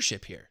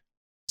leadership here.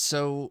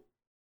 So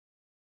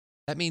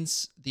that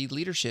means the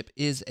leadership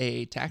is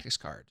a tactics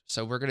card.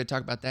 So we're going to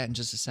talk about that in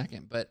just a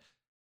second. But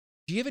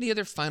do you have any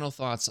other final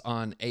thoughts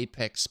on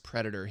Apex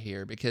Predator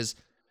here? Because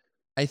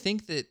I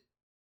think that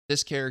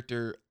this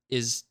character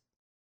is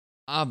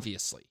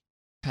obviously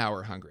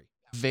power hungry.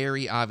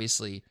 Very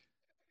obviously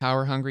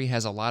power hungry,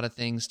 has a lot of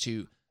things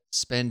to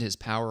spend his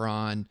power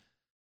on.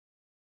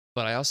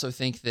 But I also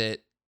think that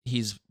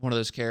he's one of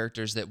those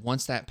characters that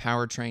once that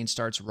power train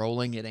starts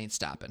rolling, it ain't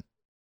stopping.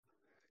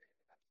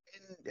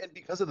 And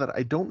because of that,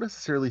 I don't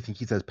necessarily think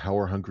he's as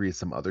power hungry as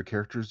some other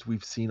characters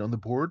we've seen on the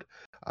board.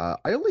 I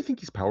only think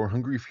he's power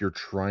hungry if you're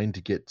trying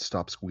to get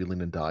stop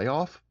squealing and die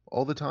off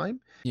all the time.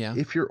 Yeah.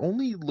 If you're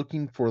only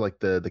looking for like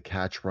the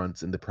catch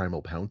runts and the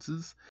primal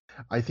pounces,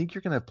 I think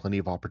you're gonna have plenty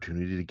of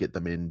opportunity to get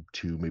them in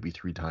 2, maybe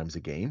 3 times a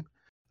game.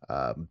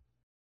 Um,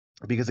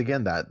 because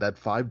again, that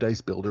 5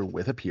 dice builder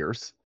with a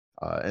pierce,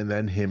 and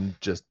then him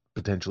just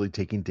potentially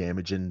taking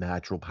damage in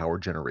natural power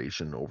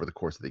generation over the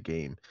course of the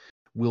game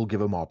will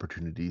give him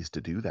opportunities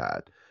to do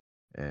that.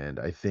 And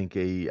I think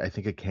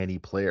a canny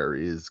player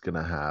is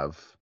gonna have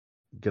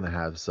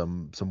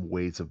some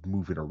ways of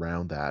moving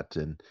around that.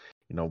 And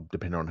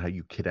depending on how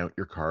you kit out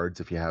your cards,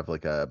 if you have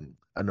like a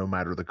no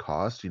matter the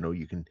cost,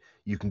 you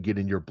can get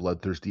in your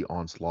bloodthirsty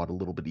onslaught a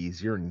little bit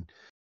easier and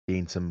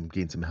gain some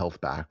health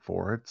back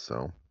for it.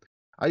 So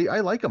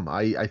I like him.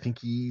 I think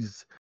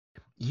he's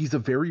a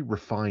very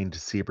refined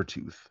saber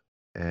tooth,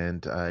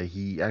 and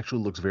he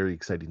actually looks very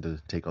exciting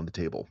to take on the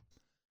table.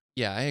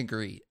 Yeah, I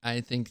agree.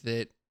 I think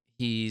that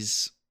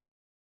he's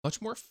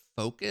much more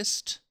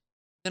focused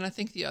than I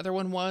think the other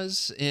one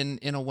was in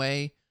a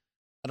way.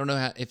 I don't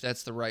know if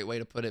that's the right way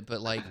to put it, but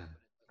like,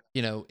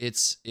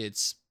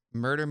 it's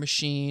murder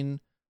machine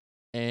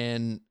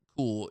and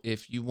cool.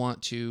 If you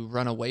want to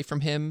run away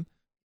from him,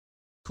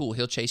 cool,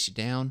 he'll chase you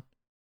down.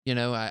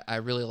 I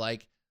really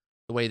like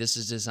the way this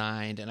is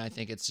designed, and I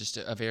think it's just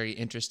a very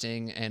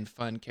interesting and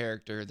fun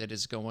character that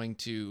is going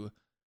to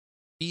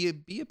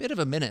be a bit of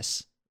a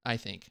menace, I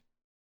think.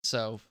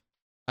 So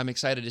I'm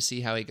excited to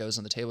see how he goes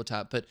on the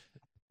tabletop. But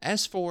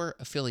as for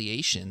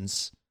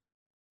affiliations,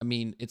 I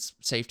mean, it's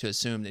safe to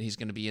assume that he's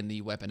going to be in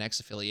the Weapon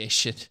X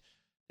affiliation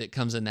that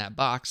comes in that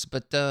box.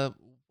 But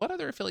what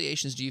other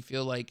affiliations do you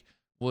feel like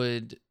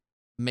would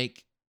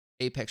make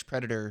Apex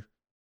Predator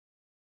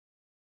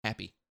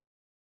happy?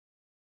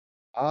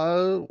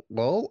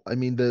 Well, I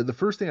mean, the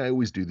first thing I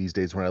always do these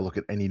days when I look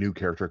at any new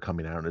character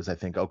coming out is I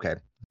think, okay,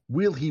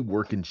 will he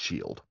work in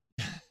Shield?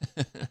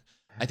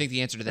 I think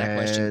the answer to that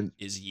question And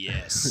is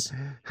yes.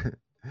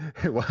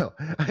 well,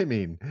 I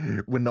mean,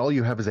 when all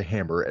you have is a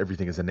hammer,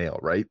 everything is a nail,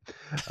 right?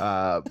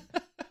 Uh,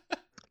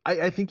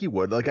 I think he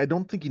would. Like, I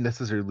don't think he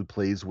necessarily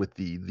plays with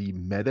the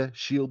meta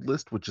shield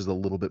list, which is a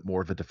little bit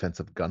more of a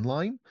defensive gun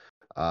line.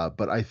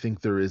 But I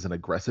think there is an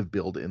aggressive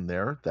build in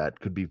there that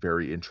could be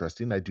very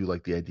interesting. I do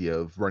like the idea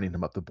of running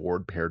him up the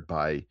board paired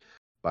by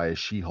a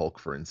She-Hulk,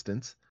 for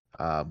instance,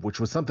 which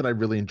was something I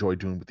really enjoyed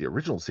doing with the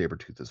original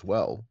Sabretooth as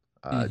well.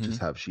 Mm-hmm. Just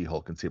have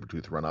She-Hulk and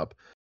Sabretooth run up.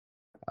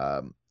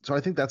 So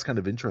I think that's kind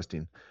of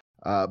interesting.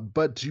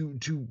 But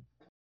to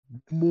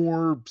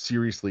more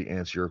seriously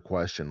answer your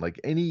question,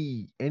 like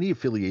any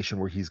affiliation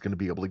where he's going to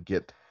be able to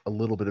get a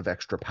little bit of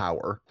extra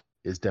power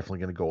is definitely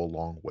going to go a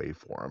long way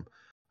for him.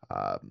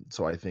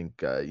 So I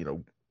think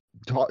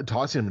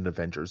tossing him in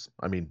Avengers.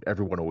 I mean,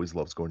 everyone always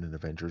loves going in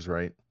Avengers,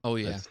 right? Oh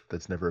yeah.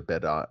 That's never a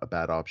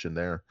bad option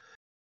there.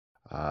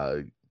 Uh,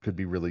 could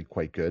be really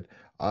quite good.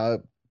 Uh,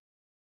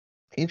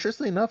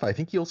 Interestingly enough, I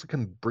think he also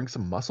can bring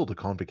some muscle to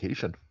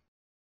Convocation.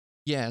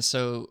 Yeah,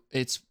 so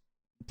it's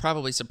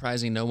probably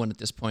surprising no one at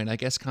this point. I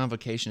guess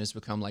Convocation has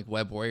become like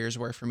Web Warriors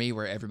were for me,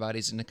 where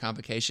everybody's into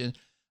Convocation.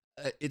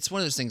 It's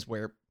one of those things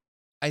where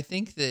I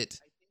think that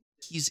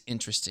he's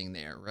interesting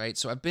there, right?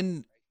 So I've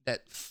been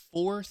that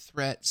 4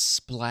 threat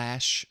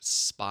splash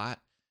spot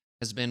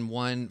has been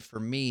one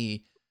for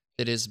me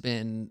that has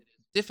been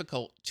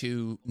difficult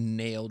to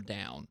nail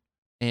down.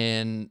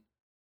 And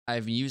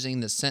I'm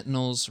using the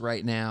Sentinels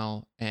right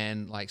now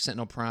and like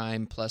Sentinel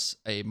Prime plus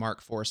a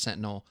Mark IV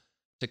Sentinel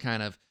to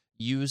kind of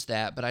use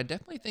that. But I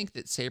definitely think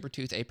that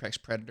Sabretooth Apex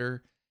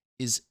Predator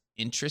is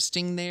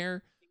interesting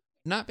there.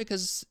 Not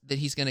because that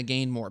he's going to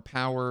gain more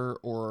power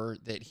or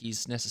that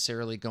he's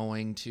necessarily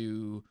going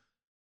to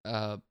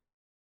uh,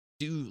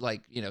 do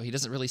like, he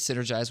doesn't really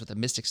synergize with the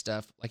mystic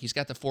stuff. Like he's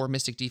got the 4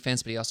 mystic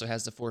defense, but he also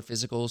has the 4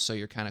 physical, so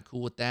you're kind of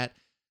cool with that.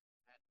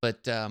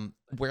 But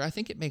where I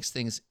think it makes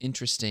things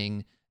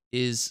interesting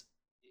is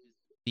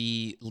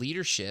the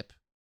leadership,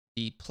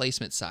 the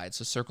placement side.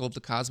 So Circle of the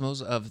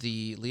Cosmos of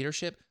the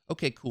leadership.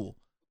 Okay, cool.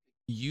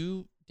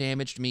 You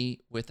damaged me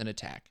with an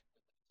attack.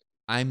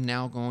 I'm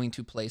now going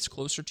to place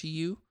closer to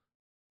you,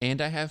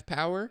 and I have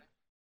power.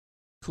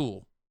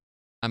 Cool.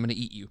 I'm gonna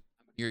eat you.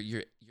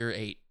 You're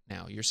 8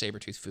 now. You're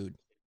Sabretooth food.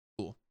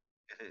 Cool.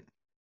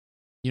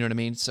 You know what I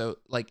mean? So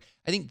like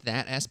I think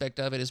that aspect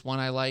of it is one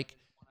I like,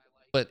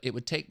 but it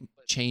would take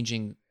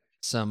changing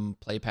some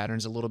play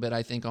patterns a little bit,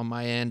 I think, on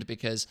my end,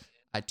 because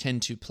I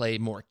tend to play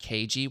more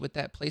cagey with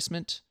that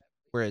placement,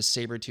 whereas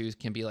Sabretooth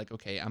can be like,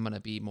 okay, I'm gonna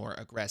be more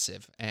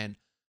aggressive, and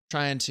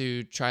trying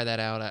to try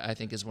that out, I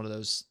think is one of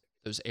those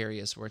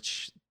areas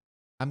which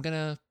I'm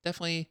gonna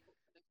definitely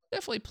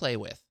play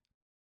with.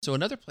 So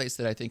another place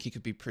that I think he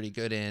could be pretty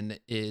good in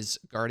is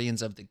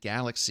Guardians of the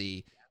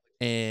Galaxy,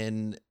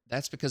 and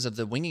that's because of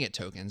the winging it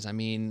tokens. I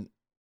mean,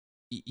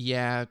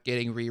 yeah,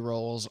 getting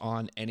rerolls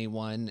on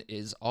anyone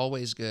is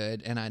always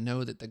good, and I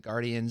know that the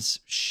Guardians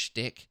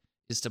shtick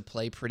is to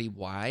play pretty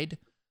wide,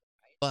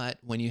 but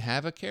when you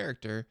have a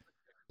character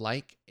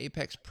like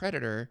Apex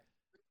Predator,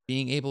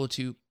 being able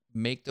to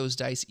make those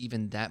dice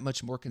even that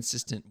much more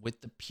consistent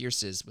with the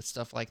pierces, with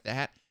stuff like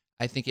that,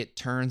 I think it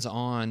turns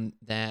on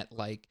that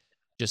like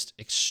just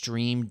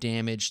extreme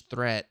damage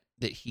threat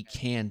that he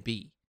can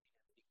be.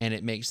 And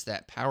it makes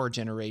that power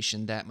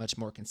generation that much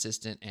more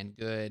consistent and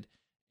good.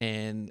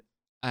 And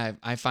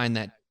I find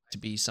that to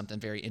be something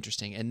very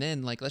interesting. And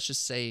then like let's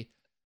just say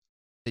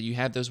that you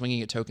have those winging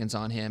it tokens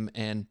on him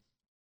and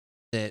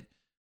that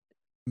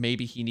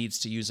maybe he needs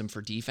to use them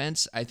for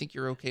defense. I think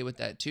you're okay with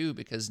that too,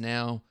 because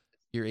now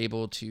you're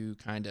able to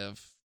kind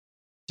of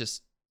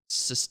just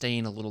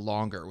sustain a little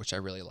longer, which I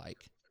really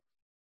like.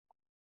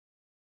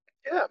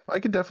 Yeah, I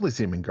can definitely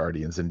see him in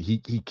Guardians, and he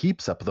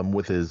keeps up them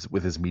with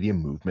his medium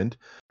movement.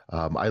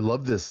 I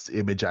love this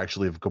image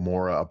actually of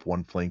Gamora up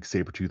one flank,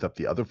 Sabretooth up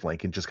the other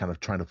flank, and just kind of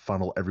trying to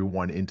funnel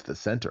everyone into the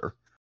center.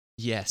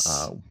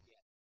 Yes.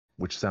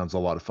 Which sounds a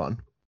lot of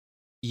fun.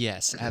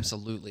 Yes,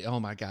 absolutely. Oh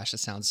my gosh, it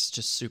sounds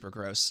just super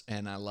gross,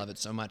 and I love it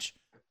so much.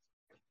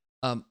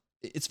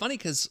 It's funny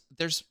because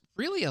there's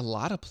really a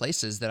lot of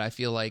places that I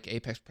feel like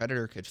Apex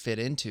Predator could fit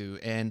into,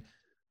 and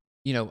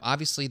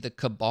obviously the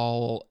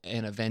Cabal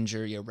and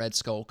Avenger, Red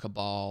Skull,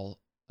 Cabal,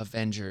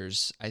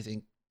 Avengers. I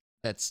think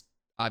that's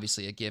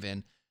obviously a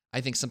given.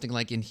 I think something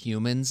like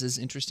Inhumans is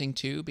interesting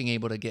too, being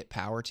able to get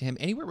power to him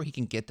anywhere where he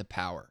can get the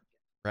power,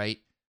 right?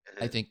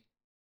 I think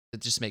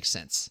it just makes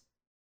sense.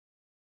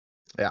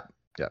 Yeah,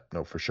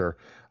 no, for sure.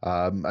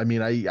 I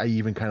mean, I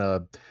even kind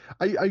of,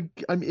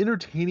 I'm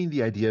entertaining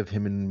the idea of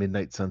him in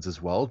Midnight Suns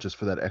as well, just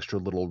for that extra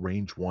little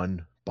range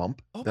 1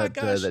 bump Oh my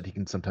gosh, that he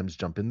can sometimes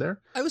jump in there.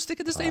 I was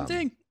thinking the same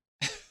thing.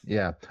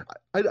 Yeah,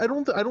 I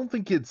don't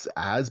think it's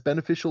as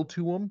beneficial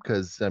to him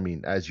because I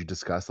mean, as you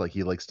discussed, like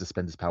he likes to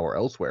spend his power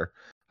elsewhere.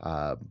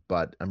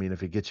 But I mean, if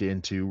he gets you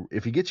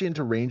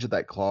into range of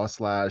that claw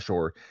slash,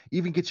 or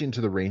even gets you into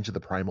the range of the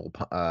primal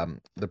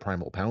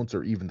pounce,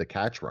 or even the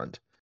catch run,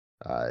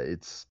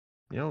 it's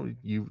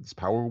it's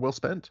power well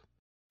spent.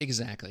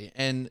 Exactly.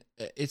 And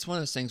it's one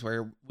of those things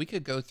where we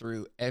could go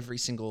through every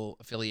single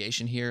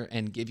affiliation here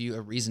and give you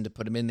a reason to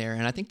put him in there.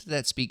 And I think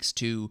that speaks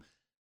to,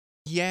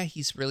 yeah,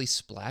 he's really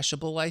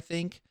splashable, I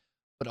think,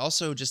 but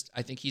also just,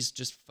 I think he's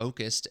just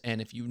focused. And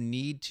if you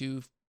need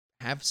to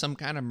have some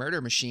kind of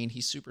murder machine,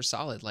 he's super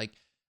solid. Like,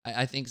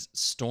 I think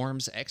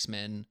Storm's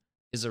X-Men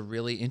is a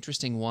really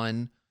interesting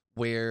one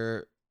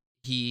where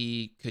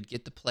he could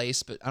get the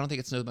place, but I don't think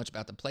it's so much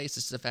about the place.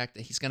 It's the fact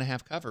that he's going to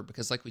have cover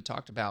because, like we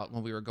talked about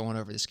when we were going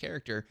over this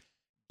character,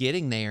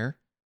 getting there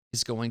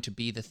is going to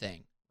be the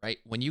thing, right?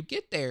 When you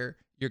get there,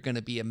 you're going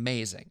to be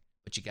amazing,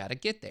 but you got to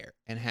get there.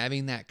 And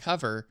having that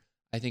cover,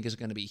 I think, is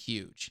going to be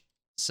huge.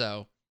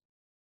 So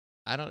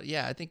I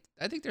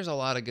think there's a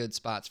lot of good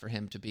spots for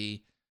him to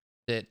be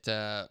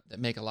that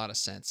make a lot of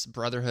sense.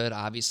 Brotherhood,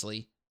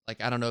 obviously.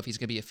 Like, I don't know if he's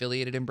going to be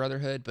affiliated in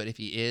Brotherhood, but if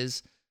he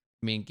is,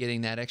 I mean,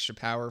 getting that extra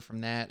power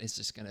from that is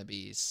just going to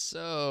be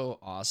so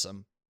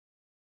awesome.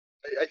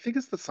 I think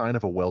it's the sign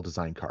of a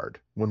well-designed card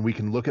when we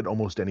can look at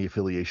almost any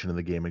affiliation in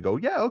the game and go,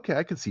 yeah, okay,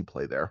 I can see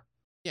play there.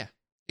 Yeah,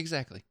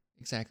 exactly.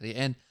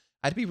 And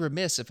I'd be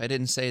remiss if I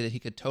didn't say that he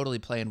could totally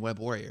play in Web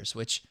Warriors,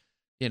 which,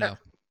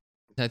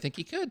 I think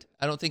he could.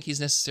 I don't think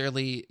he's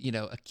necessarily,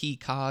 a key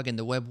cog in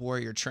the Web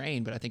Warrior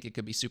train, but I think it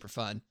could be super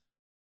fun.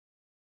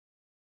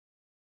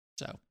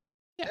 So,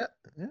 yeah.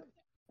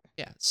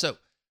 So,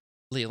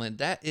 Leland,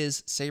 that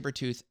is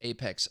Sabretooth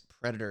Apex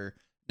Predator.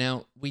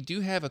 Now, we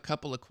do have a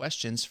couple of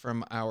questions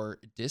from our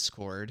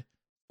Discord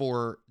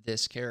for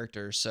this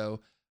character, so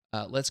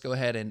let's go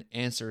ahead and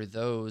answer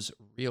those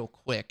real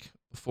quick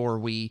before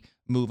we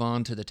move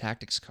on to the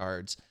tactics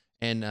cards.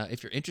 And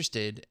if you're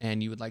interested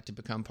and you would like to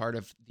become part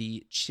of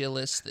the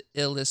chillest, the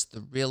illest,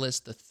 the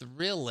realest, the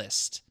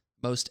thrillest,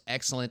 most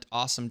excellent,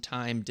 awesome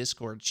time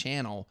Discord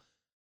channel,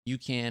 you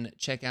can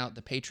check out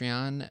the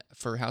Patreon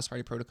for House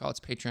Party Protocol. It's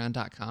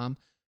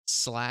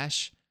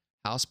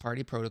patreon.com/House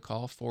Party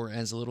Protocol. For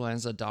as little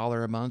as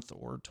 $1 a month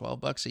or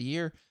 $12 a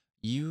year,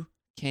 you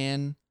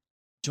can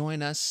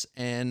join us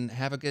and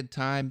have a good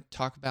time.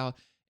 Talk about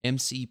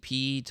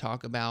MCP,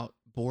 talk about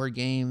board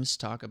games,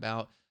 talk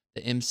about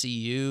the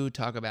MCU,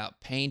 talk about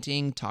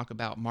painting, talk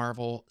about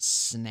Marvel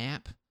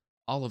Snap,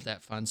 all of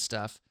that fun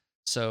stuff.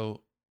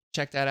 So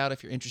check that out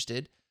if you're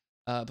interested.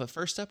 But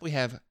first up, we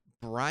have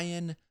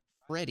Brian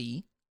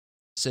Freddy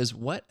says,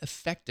 what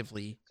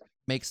effectively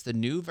makes the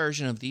new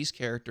version of these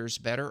characters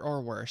better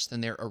or worse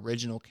than their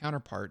original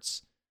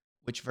counterparts?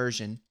 Which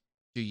version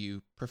do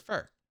you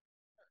prefer?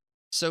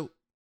 So,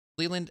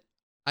 Leland,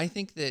 I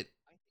think that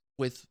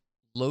with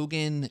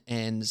Logan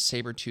and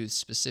Sabretooth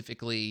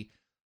specifically,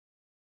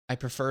 I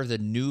prefer the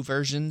new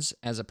versions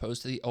as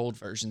opposed to the old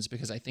versions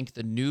because I think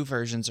the new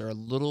versions are a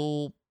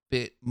little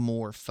bit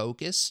more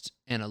focused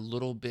and a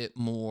little bit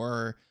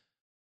more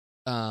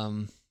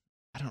I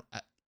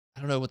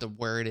don't know what the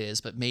word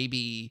is, but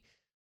maybe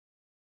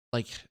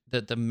like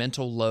the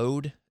mental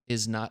load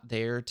is not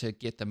there to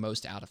get the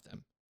most out of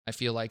them. I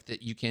feel like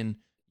that you can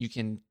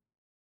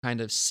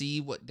kind of see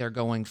what they're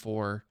going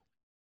for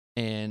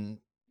and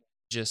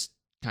just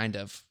kind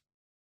of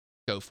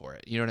go for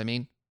it. You know what I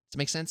mean? Does it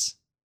make sense?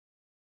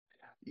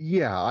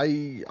 Yeah,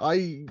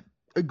 I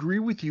agree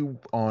with you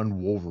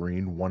on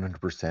Wolverine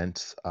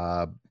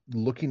 100%.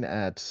 Looking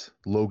at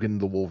Logan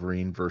the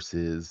Wolverine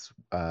versus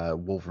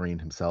Wolverine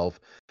himself,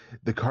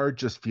 the card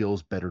just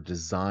feels better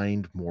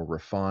designed, more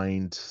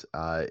refined.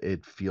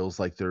 It feels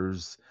like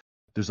there's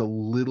a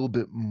little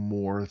bit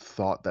more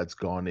thought that's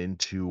gone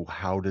into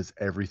how does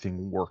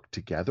everything work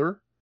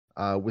together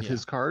with Yeah.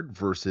 his card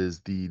versus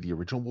the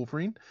original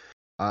Wolverine.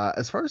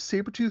 As far as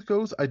Sabretooth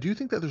goes, I do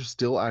think that there's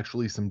still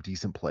actually some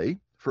decent play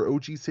for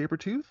OG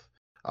Sabretooth.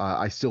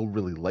 I still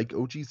really like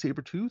OG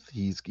Sabretooth.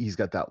 He's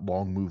got that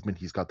long movement,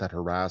 he's got that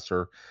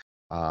harasser.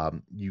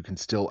 You can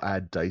still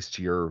add dice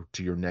to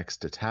your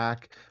next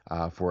attack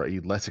for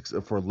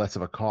less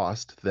of a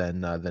cost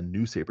than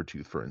new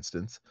Sabretooth, for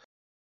instance.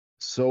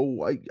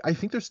 So I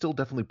think there's still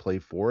definitely play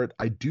for it.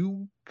 I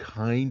do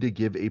kind of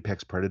give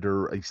Apex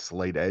Predator a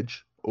slight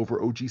edge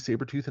over OG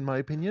Sabretooth in my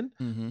opinion.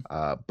 Mm-hmm.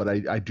 But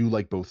I do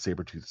like both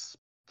Sabretooths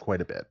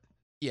quite a bit.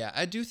 Yeah,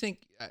 I do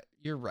think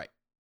you're right.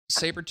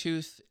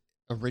 Sabretooth,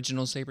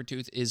 original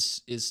Sabretooth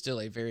is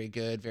still a very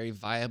good, very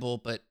viable,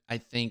 but I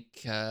think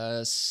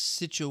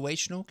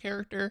situational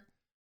character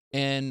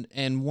and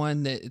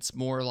one that it's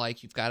more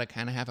like you've got to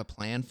kind of have a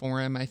plan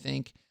for him, I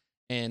think.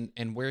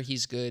 And where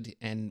he's good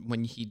and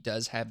when he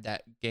does have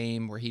that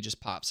game where he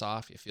just pops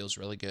off, it feels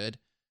really good.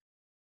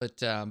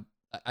 But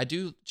I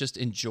do just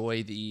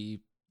enjoy the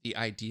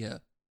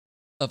idea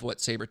of what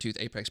Sabretooth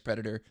Apex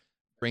Predator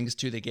brings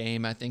to the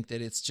game. I think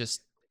that it's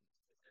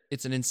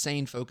an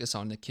insane focus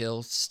on the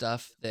kill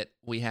stuff that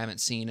we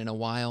haven't seen in a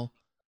while,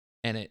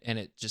 and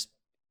it just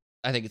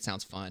I think it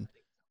sounds fun.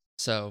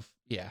 So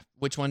yeah,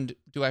 which one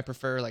do I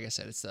prefer? Like I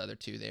said, it's the other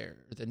two there,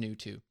 or the new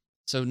two.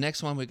 So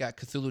next one we got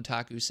Cthulhu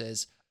Taku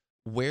says,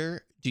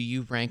 where do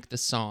you rank the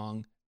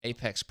song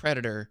Apex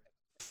Predator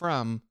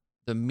from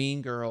the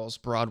Mean Girls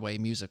Broadway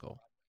musical?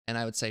 And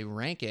I would say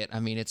rank it. I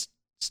mean, it's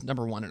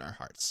number one in our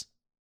hearts,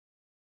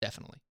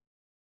 definitely.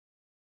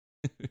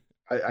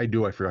 I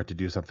do. I forgot to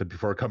do something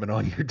before coming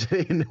on here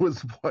today, and it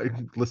was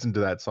listen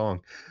to that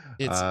song.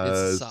 It's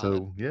solid.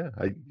 So yeah,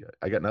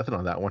 I got nothing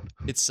on that one.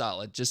 It's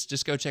solid.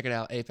 Just go check it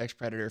out. Apex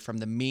Predator from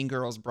the Mean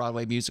Girls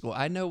Broadway musical.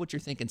 I know what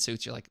you're thinking,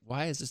 Suits. You're like,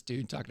 why is this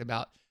dude talking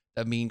about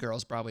the Mean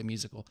Girls Broadway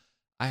musical?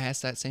 I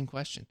asked that same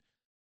question,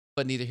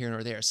 but neither here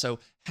nor there. So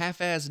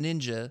Half-Ass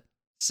Ninja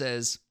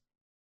says,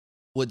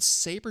 would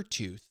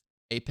Sabretooth,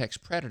 Apex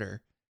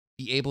Predator,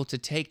 be able to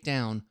take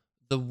down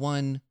the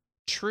one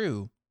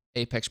true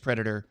Apex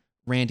Predator,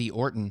 Randy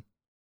Orton?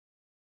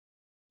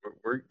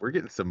 We're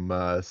getting some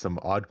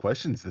odd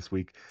questions this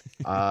week.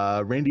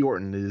 Randy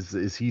Orton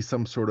is he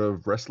some sort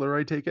of wrestler?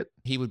 I take it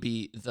He would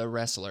be the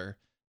wrestler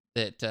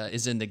that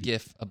is in the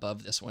GIF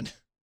above this one.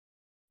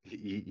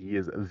 he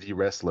is the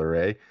wrestler,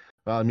 eh?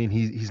 Well, I mean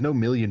he's no $1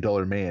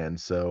 million man,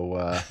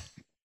 so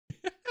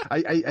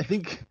I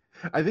think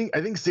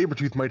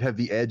Sabretooth might have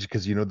the edge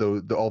because you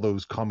know all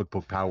those comic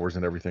book powers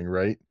and everything,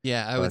 right?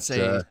 Yeah, I'd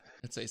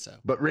say so.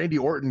 But Randy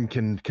Orton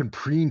can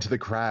preen to the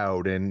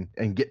crowd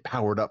and get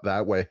powered up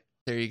that way.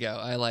 There you go.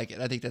 I like it.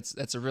 I think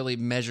that's a really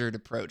measured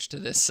approach to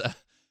this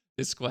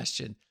this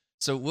question.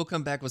 So we'll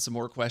come back with some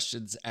more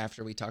questions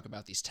after we talk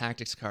about these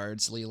tactics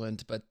cards,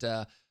 Leland. But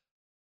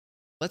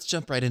let's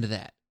jump right into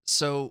that.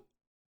 So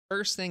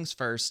first things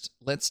first,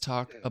 let's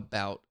talk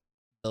about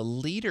the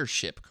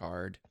leadership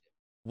card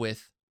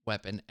with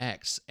Weapon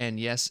X. And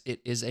yes,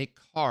 it is a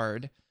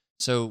card.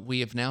 So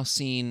we have now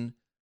seen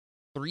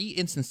 3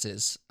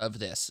 instances of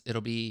this.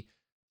 It'll be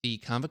the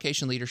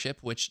Convocation Leadership,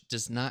 which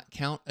does not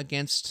count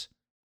against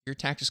your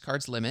tactics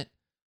cards limit,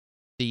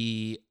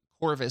 the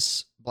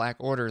Corvus Black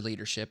Order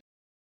Leadership,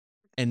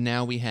 and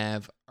now we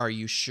have Are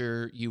You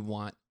Sure You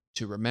Want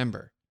to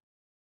Remember?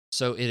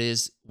 So it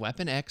is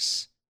Weapon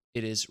X,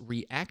 it is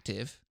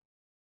reactive,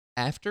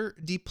 After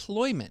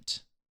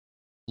deployment,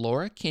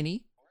 Laura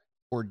Kinney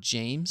or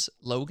James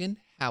Logan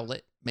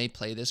Howlett may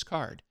play this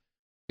card.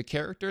 The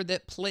character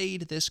that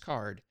played this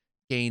card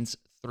gains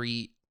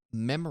 3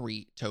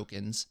 memory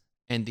tokens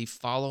and the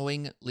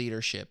following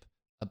leadership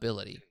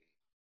ability.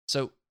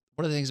 So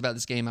one of the things about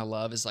this game I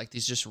love is like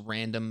these just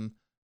random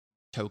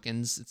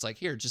tokens. It's like,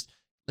 here,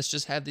 let's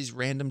just have these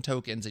random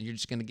tokens and you're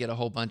just going to get a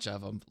whole bunch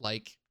of them.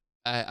 Like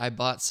I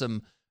bought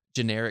some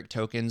generic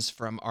tokens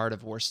from Art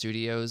of War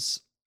Studios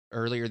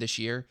earlier this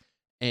year,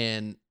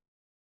 and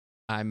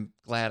I'm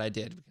glad I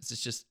did because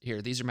it's just,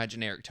 here, these are my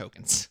generic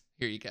tokens.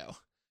 Here you go.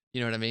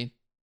 You know what I mean?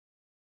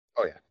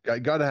 Oh yeah,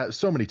 gotta have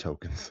so many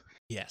tokens.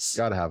 Yes.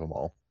 Gotta have them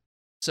all.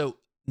 So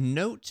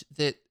note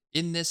that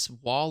in this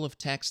wall of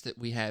text that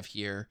we have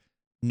here,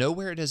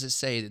 nowhere does it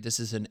say that this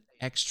is an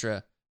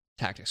extra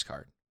tactics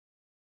card.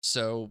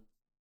 So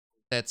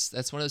that's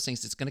one of those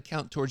things that's going to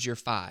count towards your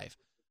 5.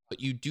 But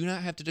you do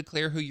not have to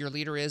declare who your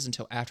leader is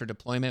until after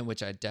deployment,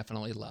 which I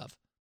definitely love.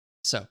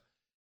 So,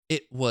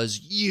 It Was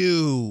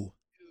You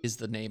is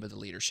the name of the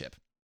leadership.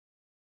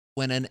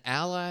 When an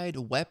allied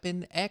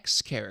Weapon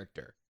X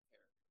character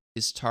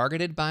is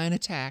targeted by an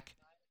attack,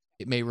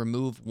 it may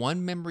remove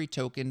 1 memory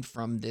token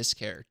from this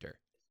character.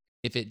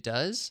 If it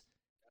does,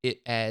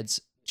 it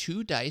adds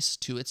 2 dice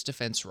to its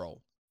defense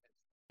roll.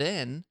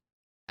 Then,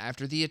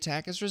 after the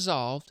attack is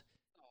resolved,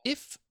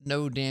 if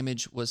no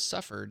damage was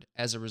suffered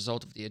as a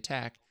result of the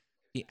attack,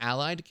 the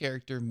allied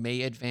character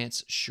may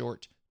advance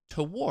short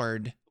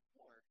toward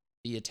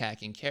the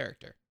attacking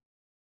character.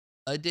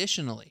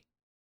 Additionally,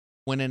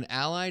 when an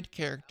allied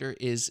character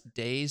is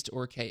dazed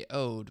or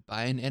KO'd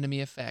by an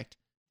enemy effect,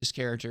 this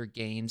character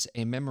gains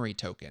a memory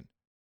token.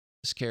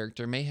 This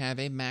character may have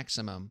a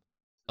maximum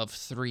of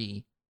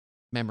 3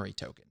 memory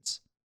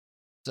tokens.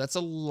 So that's a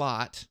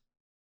lot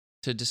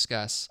to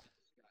discuss,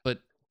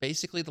 but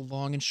basically the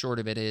long and short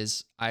of it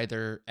is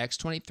either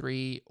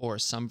X-23 or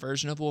some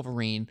version of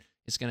Wolverine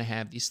is going to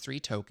have these 3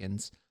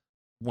 tokens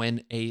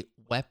when a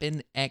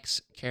Weapon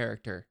X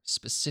character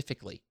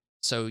specifically.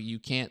 So you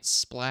can't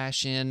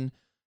splash in,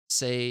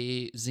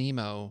 say,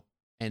 Zemo,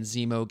 and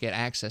Zemo get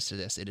access to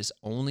this. It is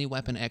only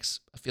Weapon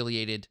X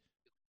affiliated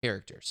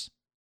characters.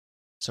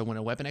 So when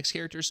a Weapon X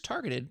character is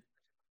targeted,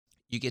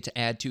 you get to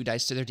add 2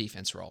 dice to their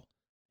defense roll.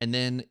 And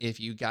then if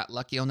you got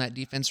lucky on that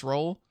defense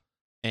roll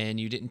and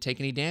you didn't take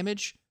any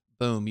damage,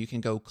 boom, you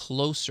can go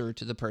closer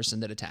to the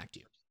person that attacked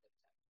you.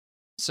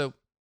 So,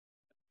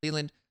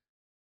 Leland,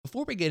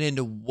 before we get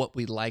into what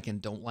we like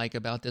and don't like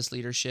about this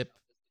leadership,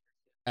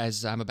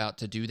 as I'm about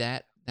to do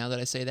that, now that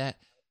I say that,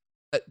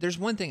 there's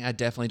one thing I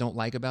definitely don't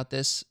like about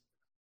this,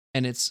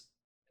 and it's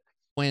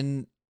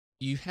when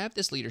you have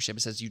this leadership,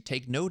 it says you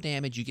take no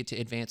damage, you get to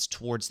advance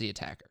towards the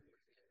attacker,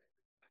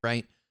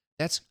 right?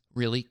 That's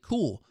really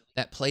cool.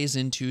 That plays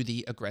into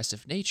the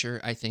aggressive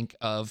nature, I think,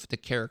 of the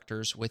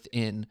characters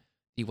within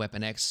the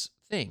Weapon X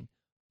thing.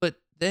 But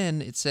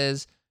then it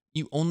says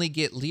you only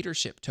get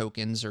leadership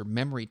tokens or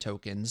memory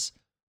tokens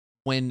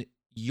when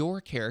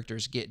your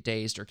characters get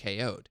dazed or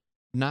KO'd,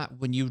 not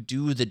when you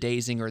do the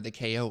dazing or the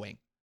KOing.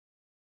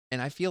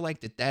 And I feel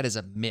like that is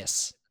a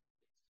miss.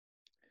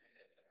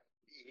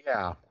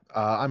 Yeah,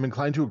 I'm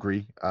inclined to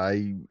agree.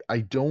 I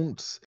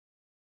don't.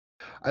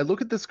 I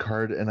look at this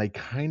card and I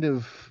kind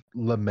of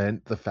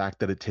lament the fact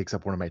that it takes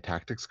up one of my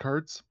tactics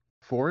cards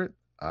for it,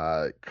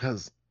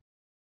 because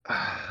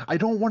I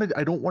don't want to.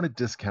 I don't want to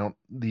discount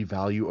the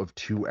value of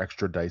 2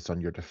 extra dice on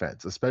your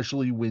defense,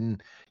 especially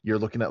when you're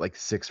looking at like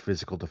 6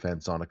 physical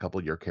defense on a couple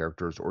of your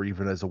characters, or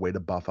even as a way to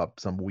buff up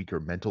some weaker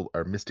mental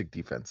or mystic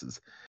defenses.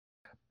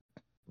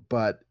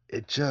 But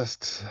it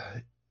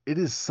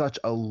is such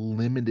a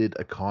limited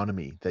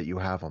economy that you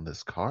have on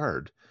this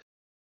card.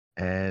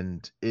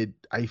 And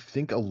I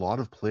think a lot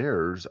of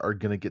players are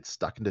going to get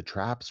stuck into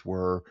traps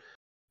where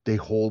they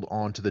hold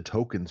on to the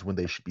tokens when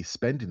they should be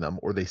spending them,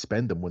 or they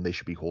spend them when they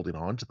should be holding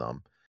on to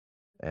them.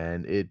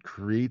 And it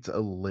creates a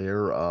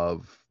layer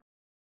of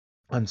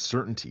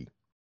uncertainty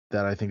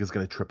that I think is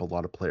going to trip a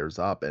lot of players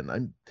up. And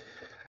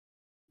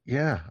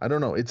I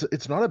don't know.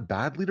 It's not a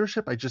bad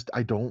leadership.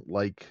 I don't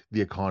like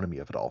the economy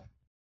of it all.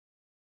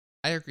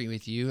 I agree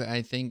with you.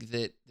 I think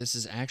that this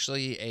is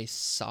actually I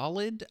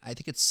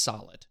think it's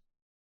solid,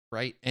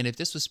 right? And if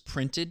this was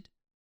printed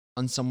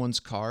on someone's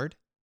card,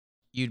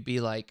 you'd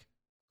be like,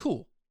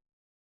 cool,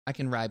 I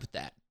can ride with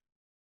that.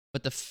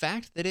 But the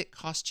fact that it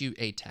cost you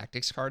a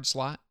tactics card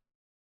slot,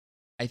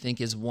 I think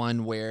is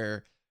one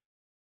where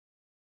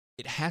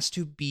it has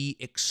to be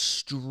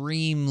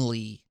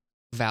extremely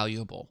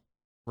valuable,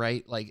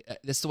 right? Like,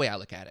 this is the way I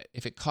look at it.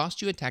 If it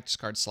costs you a tactics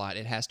card slot,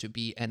 it has to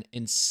be an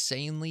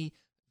insanely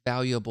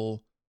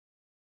valuable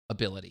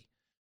ability.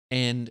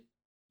 And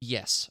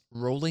yes,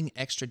 rolling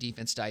extra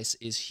defense dice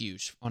is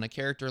huge. On a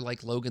character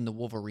like Logan the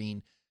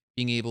Wolverine,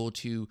 being able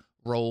to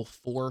roll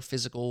 4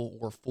 physical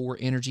or 4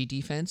 energy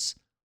defense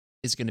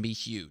is going to be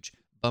huge.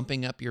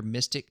 Bumping up your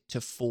Mystic to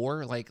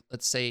 4, like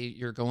let's say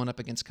you're going up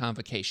against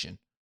Convocation,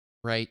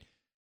 right?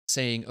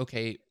 Saying,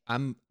 okay,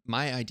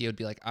 my idea would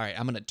be like, all right,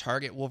 I'm going to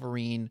target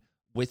Wolverine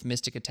with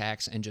Mystic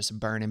attacks and just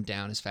burn him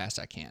down as fast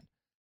as I can.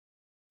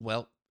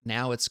 Well,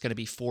 now it's going to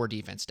be 4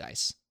 defense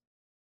dice.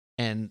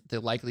 And the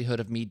likelihood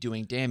of me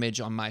doing damage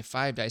on my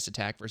 5 dice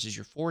attack versus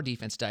your 4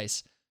 defense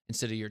dice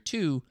instead of your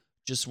 2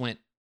 just went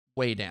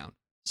way down.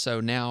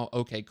 So now,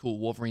 okay, cool,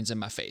 Wolverine's in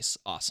my face.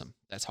 Awesome.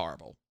 That's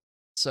horrible.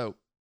 So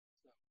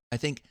I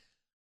think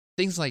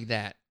things like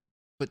that.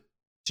 But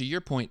to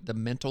your point, the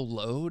mental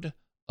load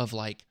of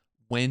like,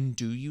 when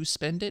do you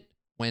spend it?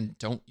 When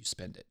don't you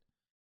spend it?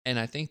 And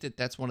I think that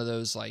that's one of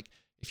those, like,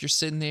 if you're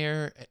sitting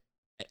there,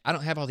 I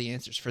don't have all the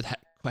answers for that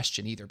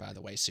question either, by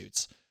the way,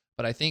 Suits.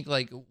 But I think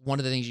like one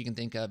of the things you can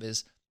think of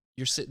is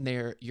you're sitting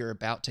there, you're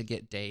about to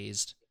get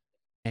dazed,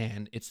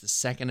 and it's the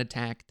second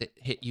attack that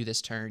hit you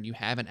this turn. You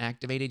haven't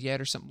activated yet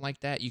or something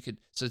like that. You could,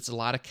 so it's a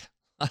lot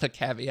of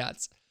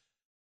caveats.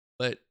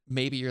 But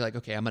maybe you're like,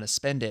 okay, I'm going to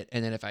spend it.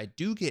 And then if I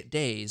do get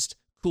dazed,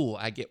 cool,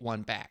 I get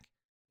 1 back.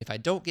 If I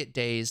don't get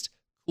dazed,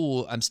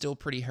 cool, I'm still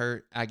pretty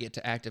hurt. I get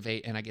to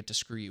activate and I get to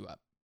screw you up.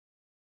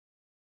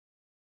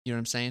 You know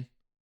what I'm saying?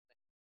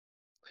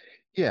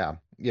 Yeah,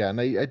 yeah, and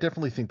I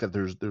definitely think that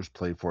there's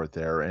play for it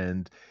there,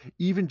 and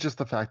even just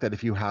the fact that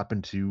if you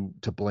happen to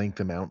blank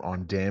them out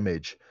on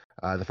damage,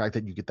 the fact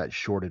that you get that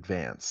short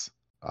advance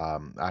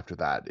after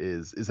that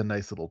is a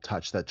nice little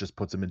touch that just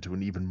puts them into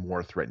an even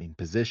more threatening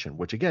position,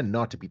 which again,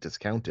 not to be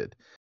discounted.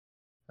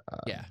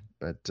 Yeah.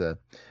 But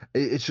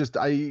it's just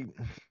and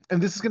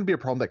this is going to be a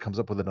problem that comes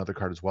up with another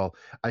card as well.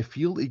 I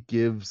feel it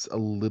gives a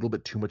little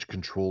bit too much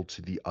control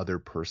to the other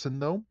person,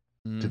 though,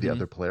 to the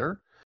other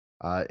player,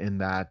 in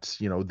that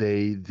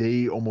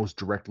they almost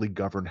directly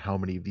govern how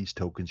many of these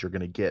tokens you're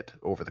going to get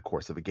over the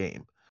course of a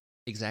game.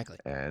 Exactly.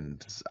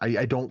 And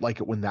I don't like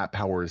it when that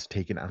power is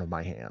taken out of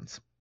my hands.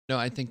 No,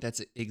 I think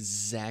that's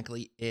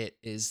exactly it,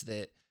 is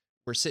that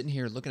we're sitting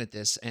here looking at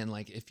this, and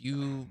like if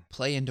you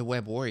play into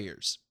Web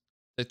Warriors,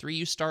 the 3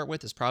 you start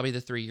with is probably the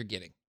 3 you're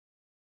getting.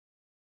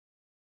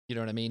 You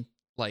know what I mean?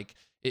 Like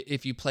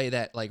if you play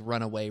that like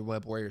runaway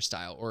Web Warrior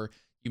style, or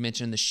you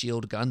mentioned the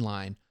shield gun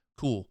line,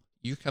 cool,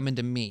 you're coming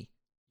to me.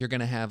 You're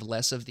going to have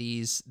less of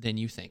these than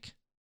you think.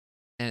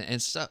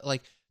 And stuff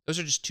like those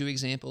are just 2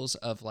 examples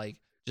of like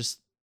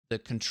just the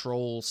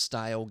control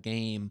style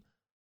game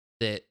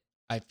that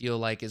I feel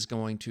like is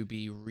going to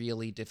be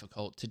really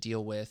difficult to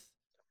deal with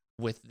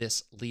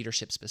this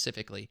leadership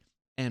specifically.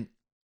 And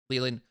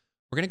Leland,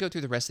 we're going to go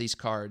through the rest of these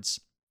cards,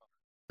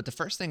 but the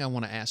first thing I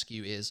want to ask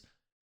you is,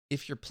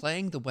 if you're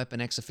playing the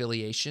Weapon X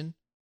affiliation,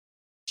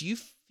 do you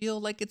feel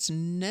like it's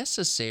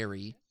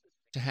necessary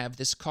to have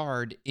this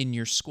card in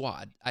your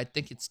squad? I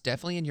think it's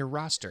definitely in your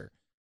roster,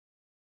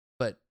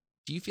 but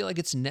do you feel like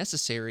it's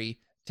necessary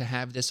to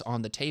have this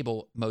on the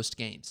table most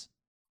games?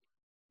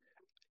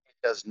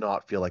 It does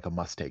not feel like a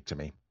must take to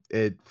me.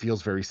 It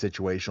feels very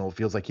situational. It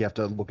feels like you have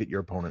to look at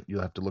your opponent. You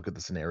have to look at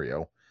the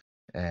scenario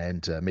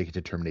and make a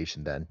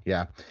determination then.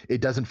 Yeah,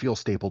 it doesn't feel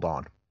stapled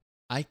on.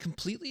 I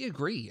completely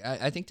agree.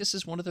 I think this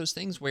is one of those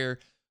things where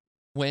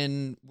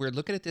when we're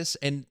looking at this,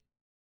 and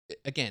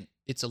again,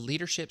 it's a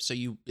leadership, so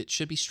it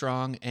should be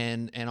strong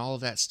and all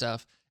of that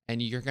stuff,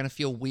 and you're going to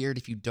feel weird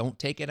if you don't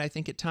take it, I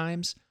think, at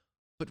times.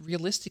 But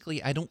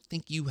realistically, I don't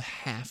think you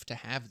have to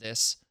have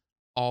this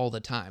all the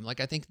time.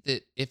 Like, I think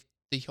that if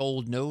the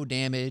whole no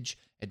damage,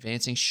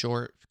 advancing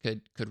short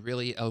could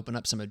really open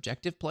up some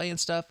objective play and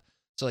stuff.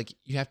 So, like,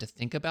 you have to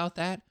think about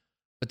that.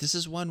 But this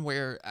is one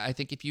where I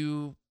think if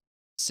you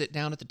sit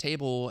down at the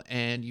table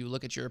and you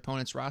look at your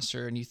opponent's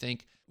roster and you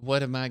think,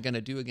 what am I going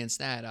to do against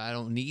that? I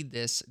don't need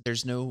this.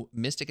 There's no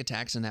mystic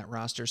attacks in that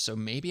roster, so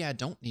maybe I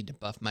don't need to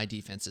buff my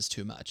defenses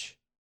too much.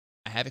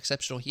 I have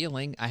exceptional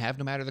healing. I have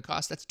no matter the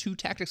cost. That's 2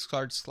 tactics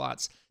card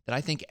slots that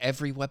I think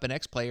every Weapon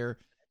X player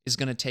is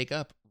going to take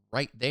up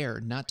right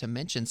there, not to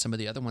mention some of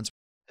the other ones.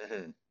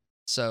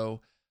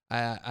 So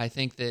I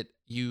think that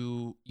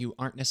you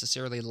aren't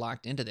necessarily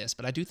locked into this,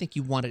 but I do think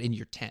you want it in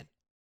your 10.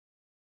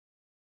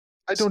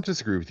 I don't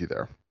disagree with you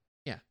there.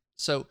 Yeah.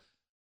 So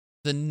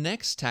the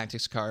next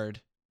tactics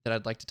card that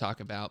I'd like to talk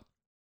about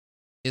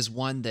is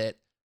one that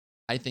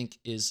I think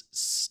is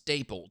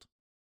stapled.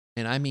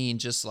 And I mean,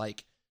 just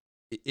like,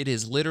 it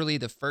is literally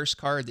the first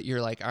card that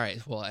you're like, all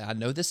right, well, I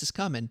know this is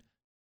coming,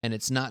 and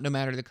it's not no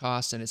matter the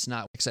cost, and it's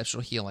not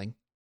exceptional healing.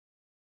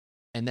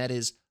 And that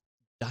is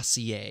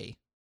Dossier.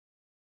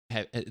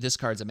 This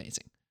card's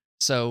amazing.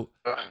 So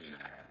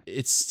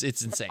it's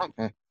insane.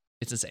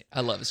 It's insane.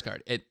 I love this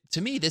card.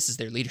 To me, this is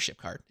their leadership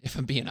card, if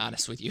I'm being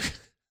honest with you.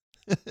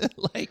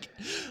 like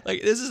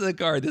this is the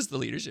card. This is the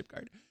leadership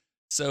card.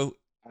 So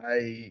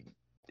it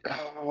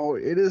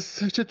is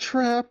such a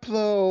trap,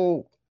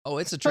 though. Oh,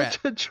 it's a trap.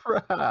 Such a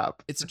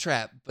trap. It's a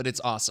trap, but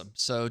it's awesome.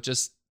 So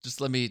just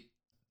let me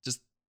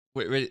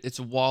wait. It's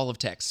a wall of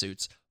text,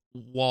 Suits.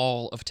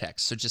 Wall of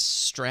text. So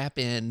just strap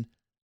in,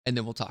 and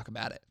then we'll talk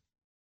about it.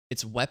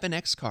 It's Weapon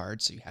X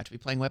card, so you have to be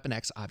playing Weapon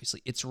X.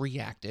 Obviously, it's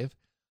reactive.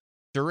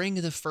 During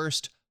the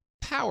first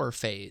power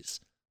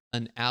phase,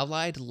 an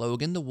allied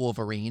Logan the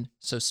Wolverine,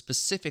 so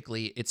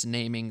specifically it's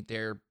naming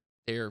their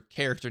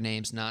character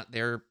names, not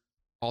their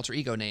alter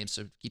ego names,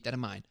 so keep that in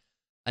mind.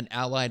 An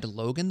allied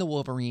Logan the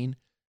Wolverine,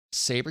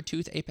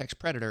 Sabretooth Apex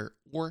Predator,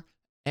 or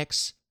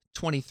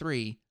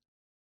X-23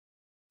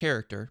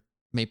 character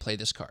may play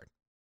this card.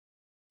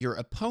 Your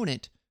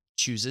opponent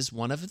chooses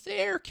one of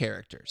their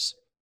characters.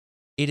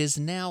 It is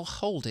now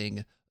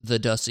holding the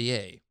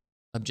dossier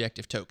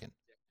objective token.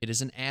 It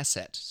is an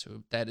asset,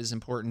 so that is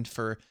important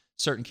for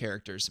certain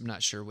characters. I'm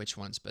not sure which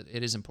ones, but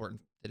it is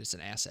important that it's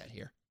an asset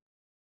here.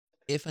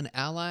 If an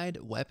allied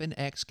Weapon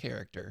X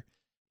character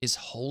is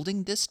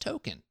holding this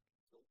token,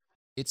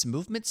 its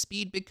movement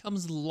speed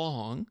becomes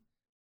long,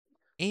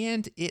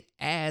 and it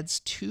adds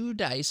 2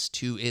 dice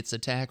to its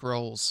attack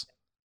rolls.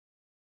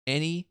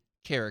 Any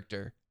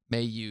character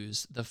may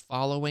use the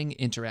following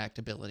interact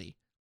ability.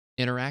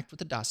 Interact with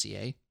the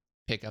dossier,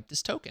 pick up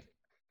this token.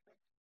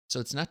 So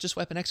it's not just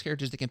Weapon X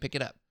characters that can pick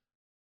it up.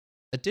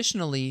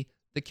 Additionally,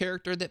 the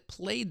character that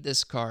played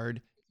this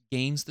card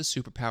gains the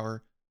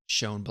superpower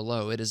shown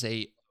below. It is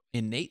a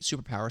innate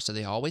superpower, so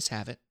they always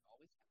have it,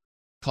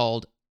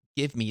 called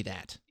Give Me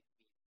That.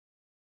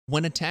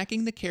 When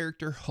attacking the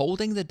character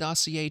holding the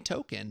dossier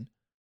token,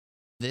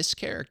 this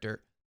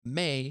character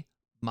may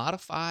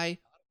modify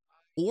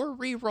or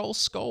reroll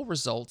skull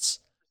results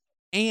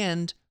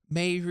and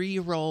may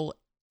reroll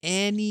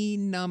any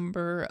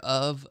number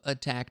of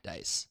attack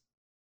dice.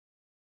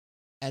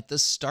 At the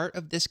start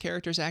of this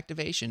character's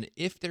activation,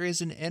 if there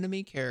is an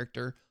enemy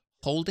character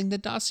holding the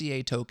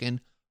dossier token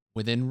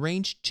within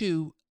range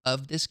 2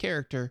 of this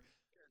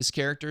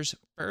character's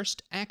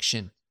first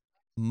action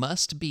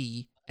must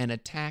be an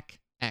attack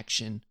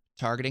action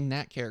targeting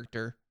that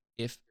character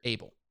if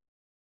able.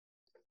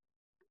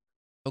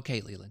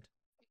 Okay, Leland.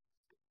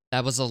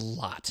 That was a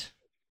lot.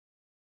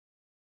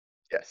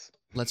 Yes.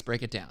 Let's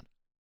break it down.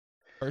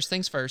 First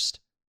things first,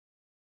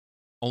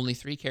 only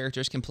 3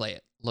 characters can play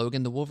it.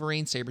 Logan the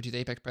Wolverine, Sabretooth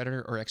Apex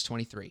Predator, or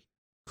X-23.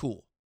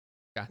 Cool.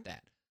 Got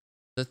that.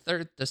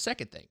 The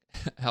second thing,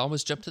 I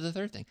almost jumped to the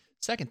third thing.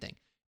 Second thing,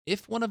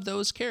 if one of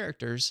those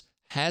characters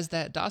has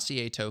that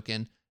dossier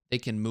token, they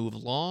can move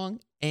long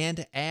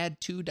and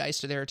add 2 dice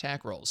to their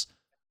attack rolls.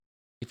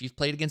 If you've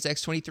played against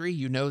X-23,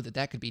 you know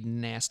that could be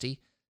nasty.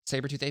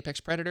 Sabretooth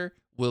Apex Predator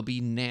will be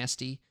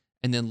nasty.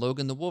 And then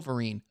Logan the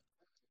Wolverine,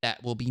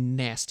 that will be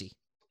nasty.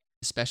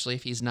 Especially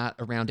if he's not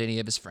around any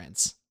of his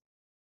friends.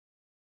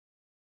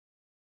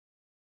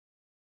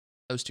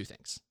 Those 2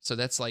 things. So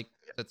that's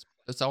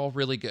all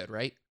really good,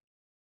 right?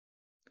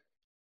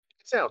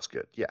 It sounds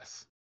good,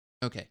 yes.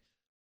 Okay.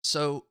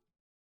 So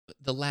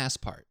the last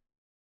part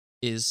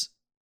is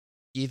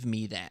Give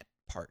Me That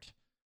part.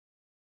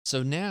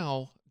 So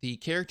now the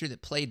character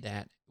that played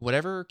that,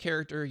 whatever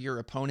character your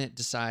opponent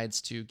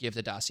decides to give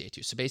the dossier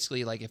to. So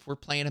basically, like if we're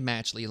playing a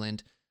match,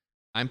 Leland,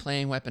 I'm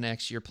playing Weapon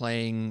X, you're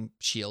playing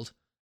Shield.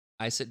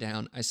 I sit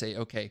down, I say,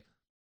 okay,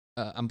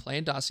 I'm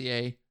playing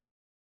dossier,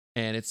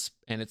 and it's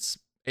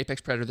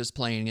Apex Predator that's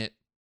playing it.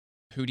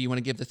 Who do you want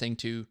to give the thing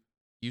to?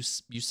 You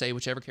say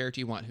whichever character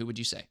you want. Who would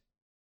you say?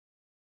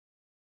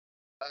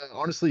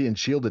 Honestly, in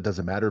Shield, it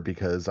doesn't matter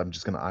because I'm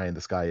just going to eye in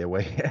the sky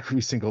away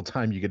every single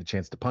time you get a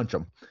chance to punch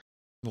them.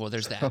 Well,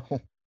 there's that.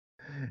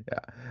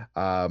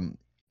 Yeah.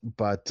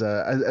 But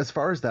as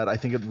far as that, I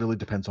think it really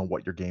depends on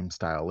what your game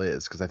style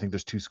is, because I think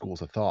there's 2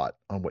 schools of thought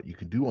on what you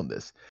can do on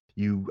this.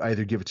 You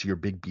either give it to your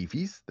big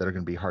beefies that are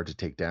going to be hard to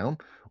take down,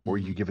 or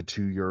you give it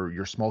to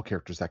your small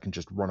characters that can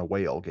just run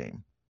away all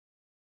game.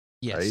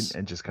 Yes. Right?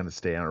 And just kind of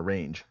stay out of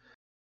range.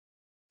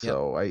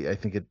 So I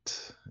think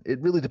it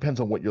really depends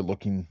on what you're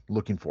looking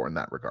for in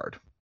that regard.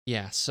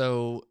 Yeah,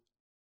 so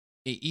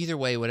either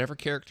way, whatever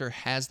character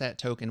has that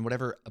token,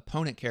 whatever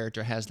opponent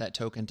character has that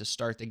token to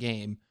start the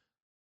game,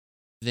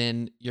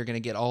 then you're going to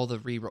get all the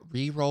reroll.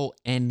 Reroll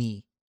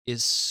any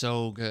is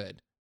so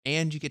good.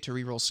 And you get to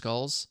reroll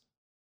skulls.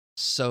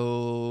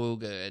 So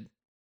good.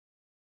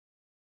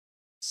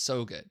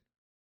 So good.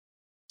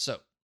 So,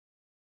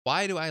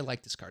 why do I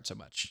like this card so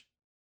much?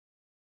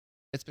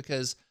 It's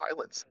because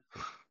Violence.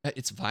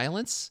 It's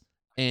violence,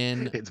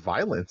 and it's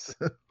violence.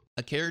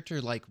 A character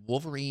like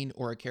Wolverine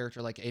or a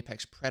character like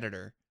Apex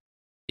Predator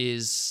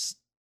is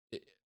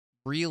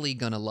really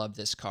going to love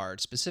this card,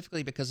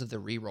 specifically because of the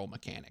reroll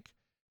mechanic.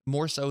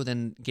 More so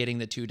than getting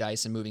the 2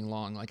 dice and moving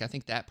long. Like, I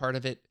think that part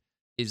of it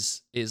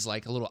is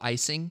like a little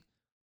icing.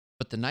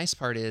 But the nice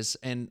part is,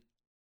 and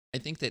I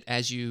think that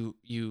as you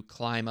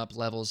climb up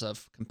levels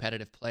of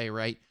competitive play,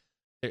 right,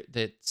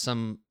 that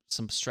some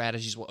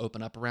strategies will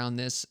open up around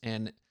this.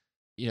 And,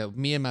 you know,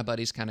 me and my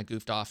buddies kind of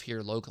goofed off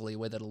here locally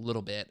with it a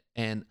little bit.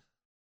 And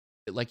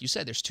like you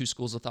said, there's 2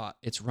 schools of thought.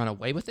 It's run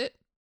away with it.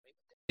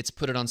 It's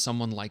put it on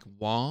someone like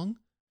Wong,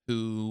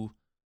 who,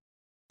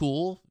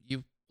 cool,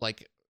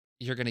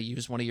 you're going to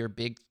use one of your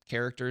big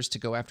characters to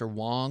go after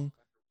Wong.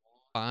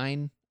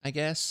 Fine, I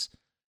guess.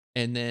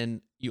 And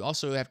then you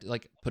also have to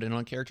like put it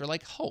on a character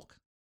like Hulk,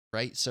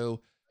 right?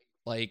 So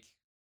like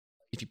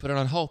if you put it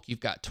on Hulk, you've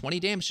got 20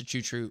 damage to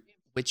Choo-Choo,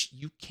 which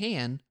you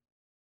can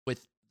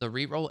with the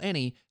reroll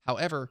any.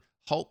 However,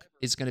 Hulk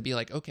is going to be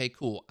like, okay,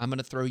 cool. I'm going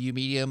to throw you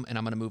medium and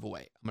I'm going to move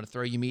away. I'm going to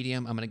throw you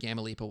medium. I'm going to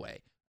gamma leap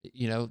away.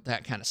 You know,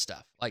 that kind of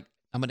stuff. Like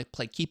I'm going to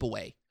play keep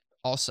away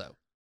also.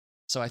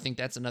 So I think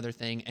that's another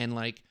thing. And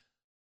like,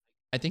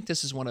 I think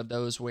this is one of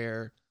those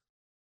where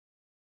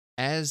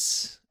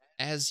as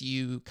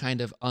you kind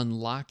of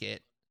unlock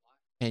it,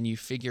 and you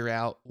figure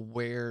out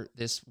where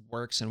this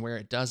works and where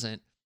it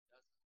doesn't,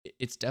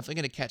 it's definitely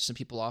going to catch some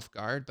people off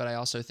guard. But I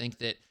also think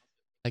that,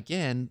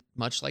 again,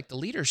 much like the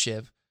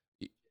leadership,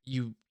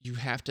 you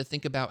have to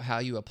think about how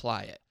you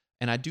apply it.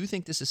 And I do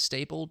think this is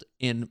stapled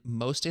in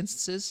most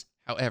instances.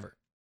 However,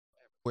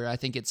 where I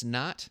think it's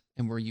not,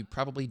 and where you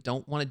probably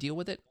don't want to deal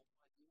with it,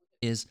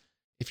 is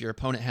if your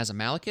opponent has a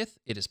Malekith,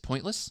 it is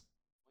pointless,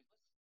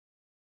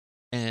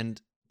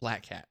 and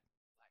Black Cat,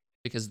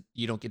 because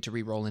you don't get to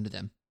re-roll into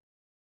them.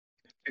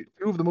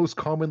 Two of the most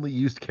commonly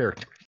used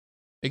characters.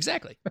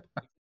 Exactly.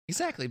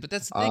 Exactly. But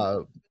that's the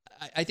thing.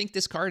 I think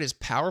this card is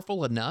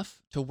powerful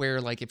enough to where,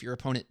 like, if your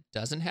opponent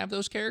doesn't have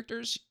those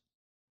characters,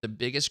 the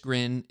biggest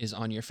grin is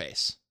on your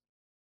face.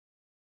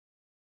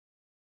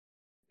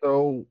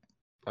 So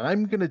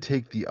I'm going to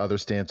take the other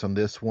stance on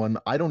this one.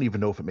 I don't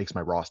even know if it makes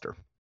my roster.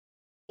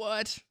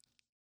 What?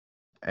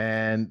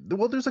 And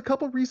well, there's a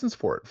couple reasons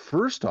for it.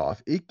 First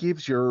off, it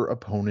gives your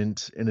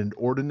opponent an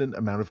inordinate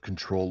amount of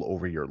control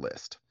over your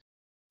list.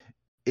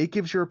 It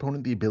gives your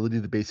opponent the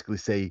ability to basically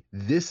say,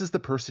 this is the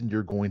person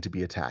you're going to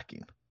be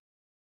attacking.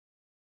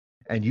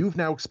 And you've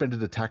now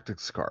expended a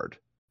tactics card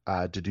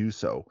to do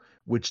so,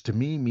 which to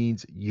me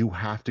means you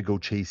have to go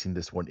chasing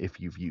this one if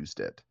you've used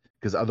it,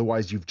 because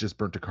otherwise you've just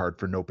burnt a card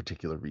for no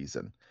particular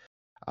reason.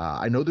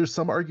 I know there's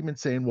some argument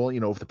saying, well,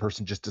 if the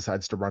person just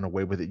decides to run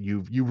away with it,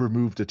 you've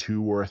removed a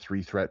 2 or a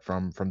 3 threat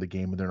from the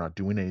game and they're not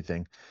doing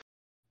anything.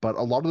 But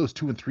a lot of those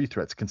 2 and 3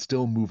 threats can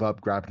still move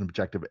up, grab an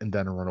objective, and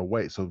then run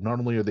away. So not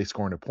only are they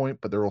scoring a point,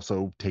 but they're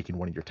also taking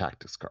one of your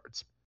tactics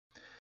cards.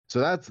 So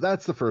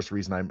that's the first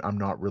reason I'm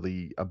not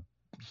really a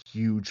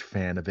huge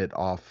fan of it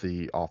off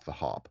the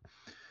hop.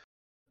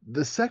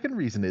 The second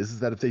reason is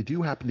that if they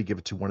do happen to give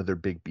it to one of their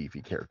big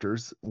beefy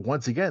characters,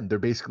 once again, they're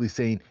basically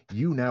saying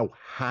you now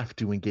have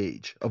to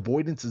engage.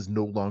 Avoidance is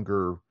no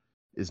longer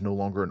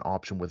an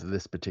option with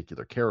this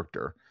particular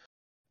character.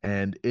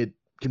 And it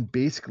can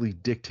basically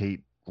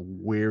dictate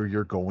where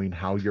you're going,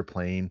 how you're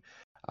playing.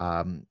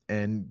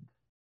 And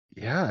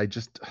yeah,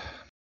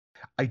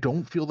 I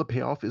don't feel the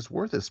payoff is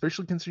worth it,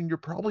 especially considering you're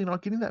probably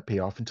not getting that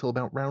payoff until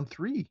about round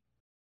 3.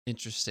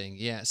 Interesting.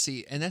 Yeah.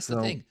 See, and that's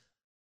the thing.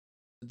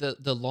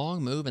 The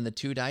long move and the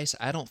 2 dice,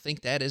 I don't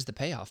think that is the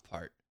payoff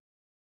part.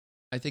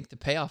 I think the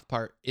payoff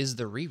part is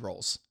the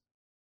rerolls.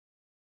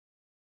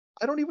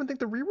 I don't even think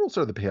the rerolls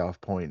are the payoff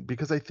point,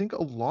 because I think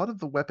a lot of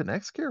the Weapon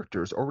X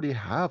characters already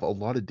have a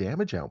lot of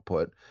damage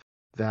output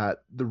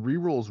that the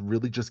rerolls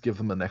really just give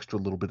them an extra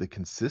little bit of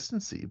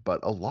consistency. But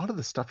a lot of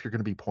the stuff you're going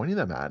to be pointing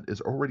them at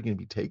is already going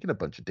to be taking a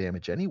bunch of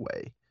damage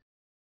anyway.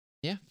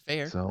 Yeah,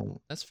 fair.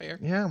 So that's fair.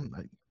 Yeah,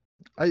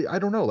 I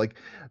don't know. Like,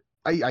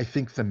 I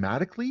think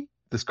thematically,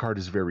 this card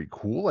is very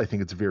cool. I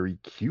think it's very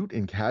cute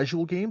in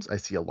casual games. I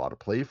see a lot of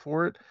play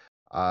for it.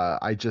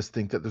 I just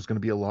think that there's going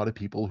to be a lot of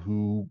people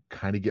who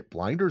kind of get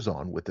blinders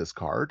on with this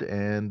card,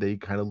 and they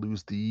kind of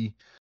lose the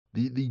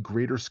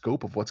greater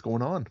scope of what's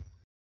going on.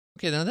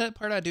 Okay, now that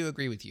part I do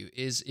agree with you,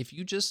 is if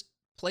you just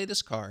play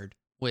this card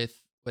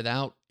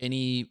without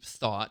any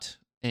thought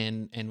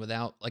and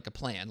without like a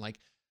plan, like,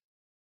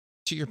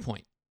 to your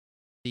point,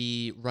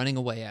 the running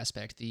away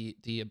aspect,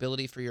 the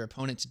ability for your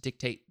opponent to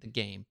dictate the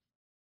game,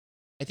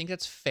 I think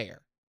that's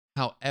fair.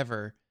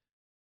 However,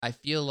 I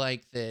feel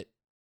like that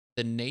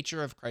the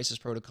nature of Crisis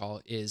Protocol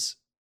is,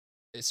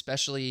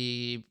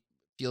 especially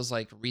feels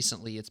like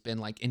recently, it's been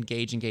like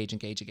engage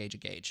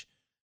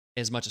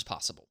as much as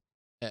possible.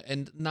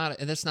 And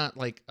that's not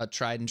like a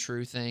tried and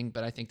true thing,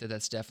 but I think that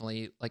that's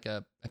definitely like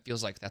it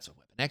feels like that's what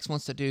Weapon X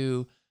wants to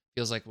do.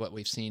 Feels like what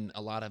we've seen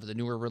a lot of the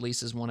newer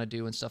releases want to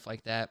do and stuff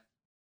like that.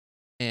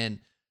 And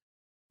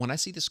when I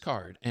see this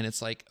card and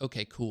it's like,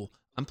 okay, cool,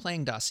 I'm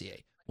playing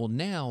Dossier. Well,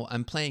 now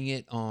I'm playing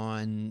it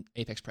on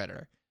Apex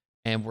Predator,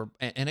 and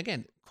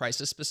again,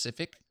 Crisis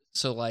specific.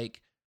 So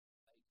like,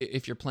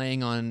 if you're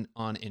playing on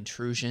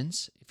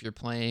Intrusions, if you're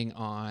playing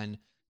on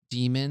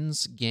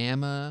Demons,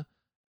 Gamma,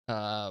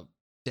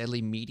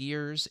 Deadly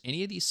Meteors,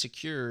 any of these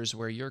secures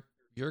where you're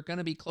going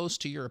to be close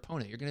to your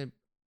opponent, you're going to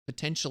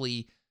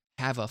potentially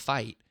have a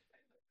fight,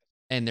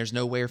 and there's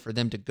nowhere for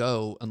them to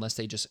go unless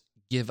they just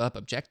give up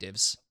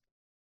objectives.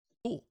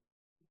 Cool.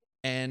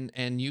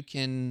 And you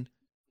can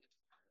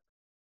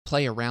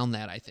play around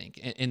that, I think.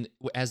 And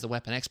as the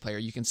Weapon X player,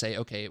 you can say,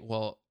 okay,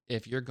 well,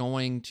 if you're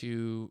going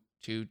to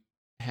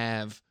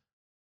have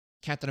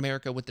Captain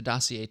America with the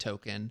Dossier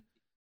token,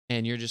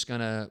 and you're just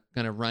gonna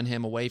run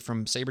him away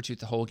from Sabretooth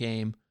the whole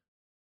game,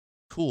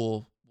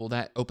 cool. Well,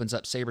 that opens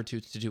up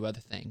Sabretooth to do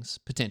other things,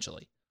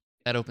 potentially.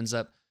 That opens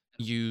up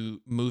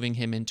you moving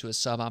him into a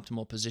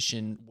suboptimal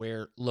position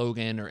where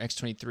Logan or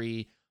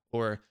X-23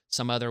 or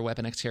some other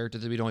Weapon X character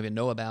that we don't even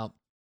know about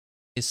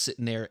is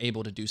sitting there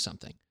able to do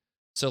something.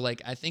 So,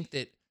 like, I think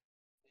that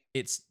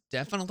it's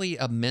definitely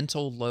a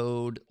mental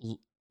load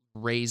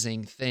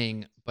raising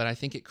thing, but I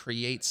think it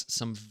creates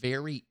some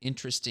very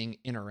interesting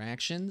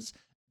interactions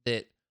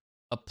that,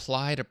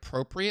 applied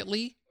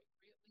appropriately,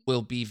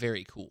 will be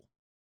very cool.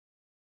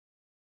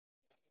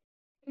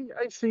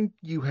 I think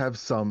you have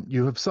some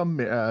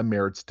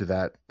merits to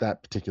that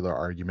particular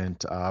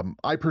argument.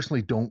 I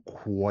personally don't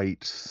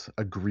quite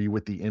agree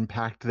with the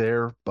impact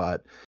there,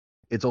 but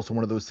it's also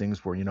one of those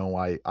things where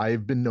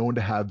I've been known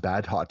to have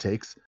bad hot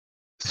takes,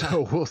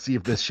 so we'll see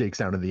if this shakes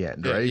out in the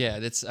end, Yeah, right? yeah,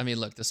 that's. I mean,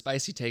 look, the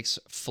spicy takes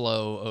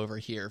flow over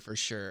here for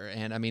sure.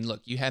 And I mean,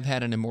 look, you have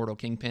had an immortal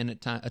kingpin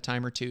a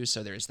time or two,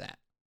 so there's that.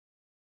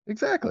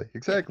 Exactly, Yeah,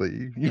 exactly.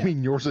 You yeah.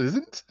 mean yours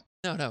isn't?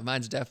 No, no,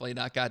 mine's definitely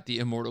not got the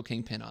immortal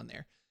kingpin on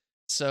there.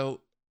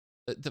 So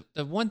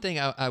the one thing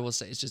I will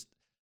say is just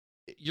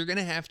you're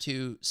gonna have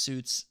to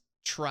suits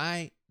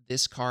try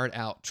this card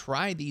out,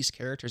 try these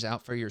characters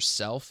out for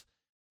yourself,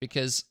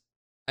 because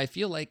I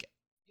feel like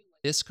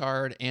this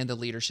card and the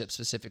leadership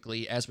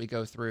specifically, as we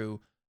go through,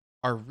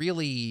 are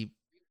really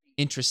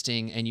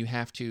interesting, and you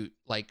have to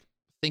like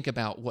think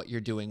about what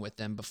you're doing with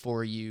them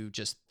before you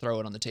just throw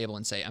it on the table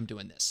and say, I'm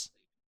doing this.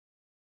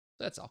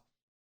 That's all.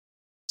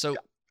 Yeah, So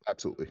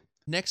absolutely.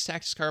 next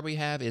tactics card we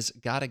have is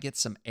Gotta Get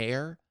Some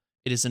Air.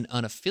 It is an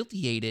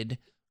unaffiliated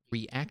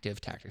reactive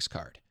tactics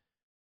card.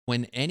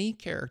 When any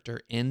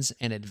character ends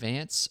an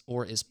advance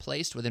or is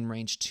placed within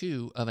range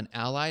 2 of an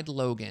allied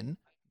Logan,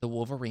 the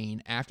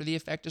Wolverine, after the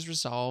effect is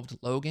resolved,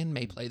 Logan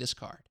may play this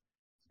card.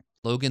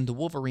 Logan the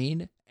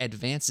Wolverine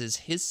advances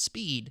his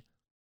speed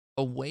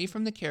away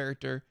from the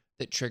character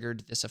that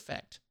triggered this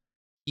effect.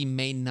 He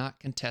may not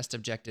contest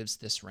objectives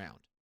this round.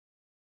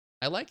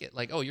 I like it.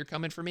 Like, oh, you're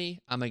coming for me?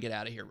 I'm going to get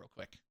out of here real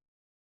quick.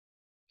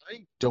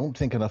 I don't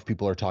think enough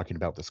people are talking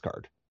about this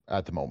card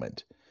at the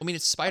moment. I mean,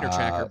 it's Spider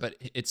Tracker, but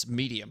it's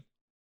medium.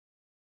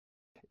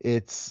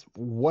 It's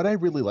what I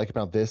really like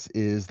about this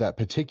is that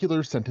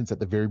particular sentence at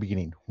the very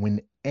beginning,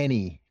 when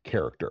any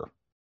character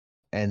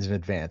ends in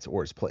advance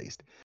or is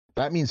placed.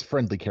 That means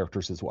friendly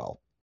characters as well,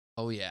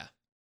 Oh, yeah.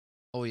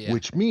 Oh, yeah.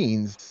 which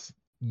means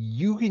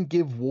you can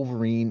give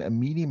Wolverine a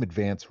medium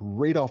advance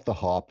right off the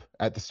hop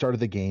at the start of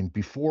the game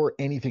before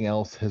anything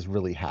else has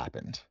really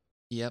happened.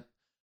 Yep.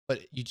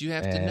 But you do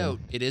have to And note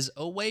it is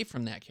away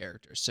from that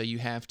character. So you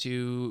have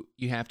to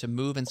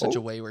move in such a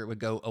oh, way where it would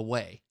go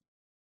away.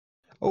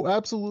 oh,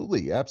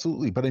 absolutely,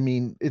 absolutely. But I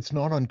mean, it's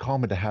not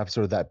uncommon to have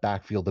sort of that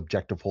backfield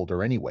objective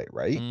holder anyway,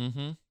 right?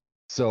 Mm-hmm.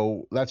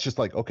 So that's just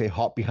like, okay,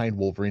 hop behind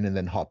Wolverine and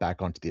then hop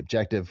back onto the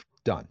objective.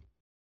 Done.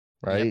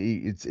 Right?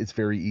 Yep. It's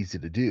very easy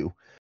to do.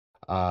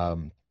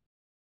 Um,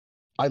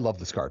 I love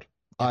this card.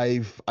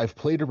 Yep. I've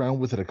played around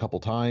with it a couple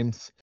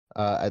times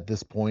at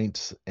this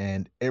point,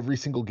 and every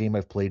single game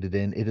I've played it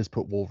in, it has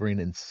put Wolverine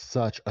in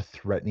such a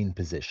threatening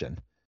position.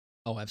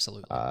 Oh,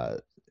 absolutely. Uh,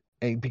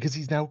 and because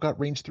he's now got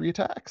range 3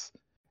 attacks,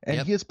 and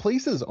Yep. he has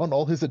places on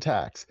all his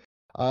attacks.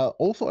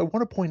 Also, I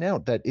want to point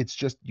out that it's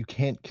just you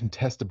can't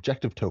contest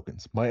objective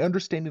tokens. My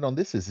understanding on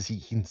this is he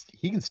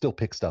can still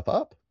pick stuff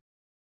up.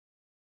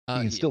 He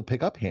can Yeah. still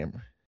pick up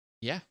hammer.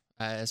 Yeah.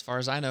 As far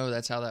as I know,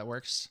 that's how that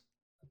works.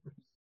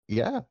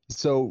 Yeah.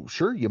 So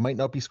sure, you might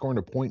not be scoring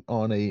a point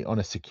on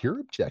a secure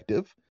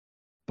objective,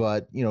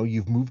 but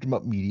you've moved him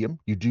up medium.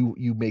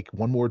 You make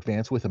one more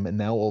advance with him, and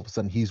now all of a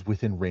sudden he's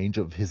within range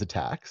of his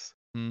attacks,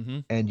 Mm-hmm.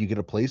 and you get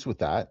a place with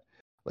that.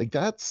 Like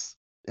that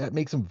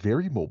makes him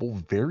very mobile,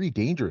 very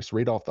dangerous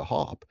right off the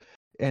hop.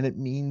 And it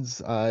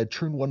means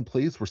turn one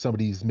plays where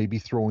somebody's maybe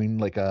throwing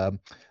like a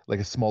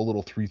small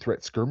little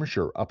 3-threat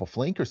skirmisher up a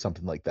flank or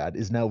something like that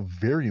is now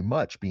very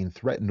much being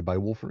threatened by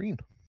Wolverine.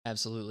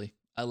 Absolutely.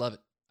 I love it.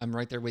 I'm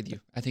right there with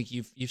you. I think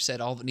you've said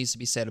all that needs to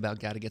be said about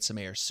Gotta Get Some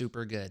Air.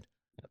 Super good.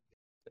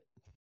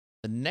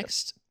 The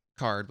next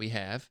card we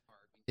have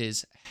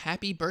is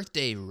Happy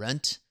Birthday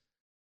Runt.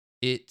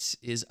 It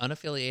is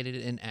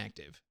unaffiliated and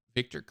active.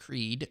 Victor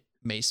Creed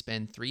may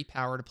spend 3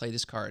 power to play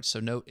this card. So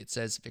note it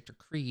says Victor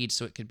Creed,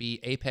 so it could be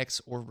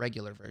Apex or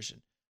regular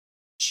version.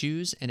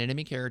 Choose an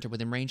enemy character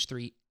within range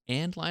 3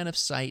 and line of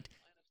sight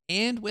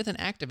and with an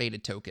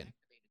activated token.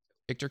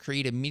 Victor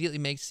Creed immediately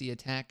makes the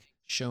attack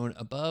shown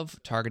above,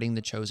 targeting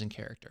the chosen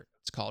character.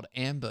 It's called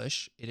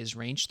Ambush. It is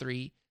range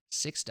 3,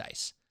 6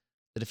 dice.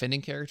 The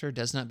defending character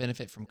does not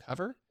benefit from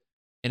cover.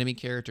 Enemy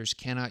characters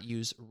cannot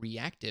use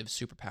reactive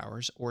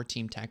superpowers or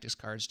team tactics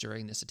cards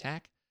during this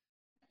attack.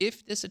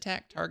 If this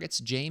attack targets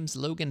James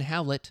Logan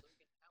Howlett,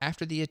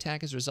 after the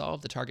attack is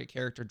resolved, the target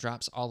character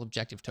drops all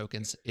objective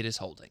tokens it is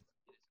holding.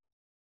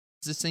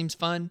 This seems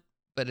fun,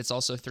 but it's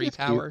also 3 It's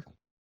cute. power.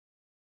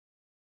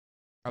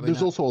 Probably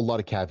There's not. also a lot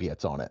of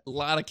caveats on it. A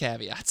lot of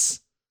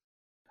caveats.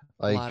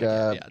 Like lot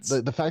of caveats.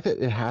 the fact that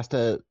it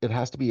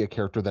has to be a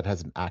character that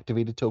has an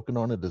activated token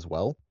on it as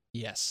well.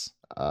 Yes.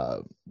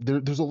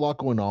 There's a lot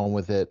going on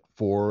with it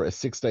for a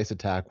 6 dice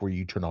attack where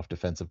you turn off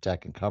defensive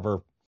tech and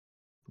cover.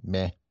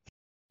 Meh.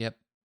 Yep.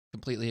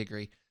 Completely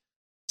agree.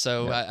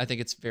 So Yeah. I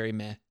think it's very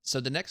meh. So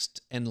the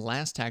next and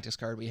last tactics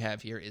card we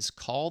have here is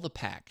Call the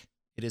Pack.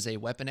 It is a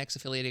Weapon X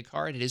affiliated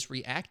card. It is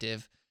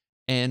reactive.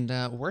 And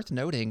worth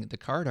noting, the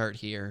card art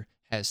here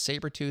has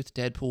Sabretooth,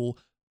 Deadpool,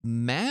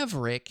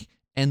 Maverick,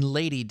 and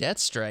Lady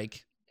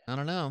Deathstrike. I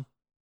don't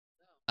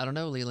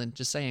know, Leland.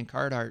 Just saying,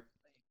 card art.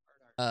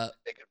 They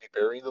could be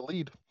burying the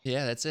lead.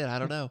 Yeah, that's it. I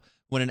don't know.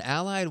 When an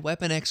allied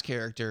Weapon X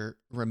character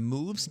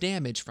removes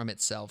damage from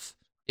itself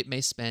it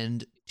may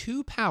spend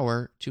 2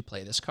 power to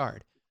play this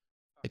card.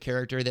 The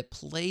character that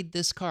played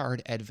this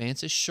card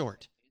advances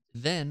short.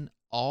 Then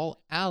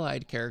all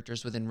allied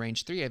characters within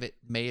range 3 of it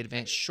may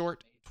advance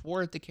short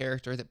toward the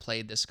character that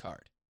played this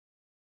card.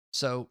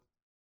 So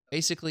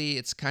basically,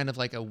 it's kind of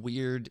like a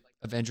weird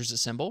Avengers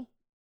Assemble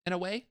in a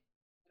way.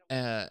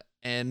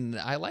 And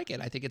I like it.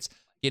 I think it's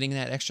getting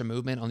that extra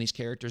movement on these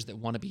characters that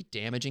want to be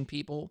damaging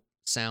people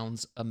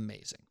sounds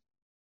amazing.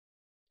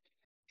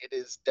 It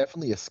is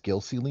definitely a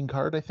skill ceiling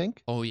card, I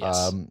think. Oh,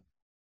 yes.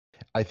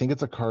 I think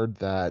it's a card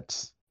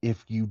that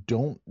if you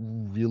don't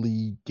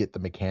really get the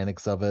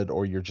mechanics of it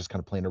or you're just kind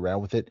of playing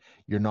around with it,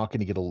 you're not going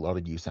to get a lot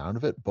of use out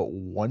of it. But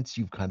once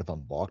you've kind of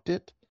unlocked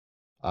it,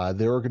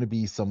 there are going to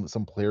be some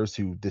players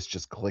who this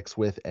just clicks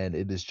with, and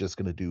it is just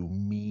going to do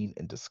mean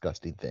and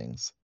disgusting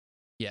things.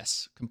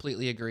 Yes,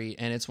 completely agree.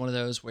 And it's one of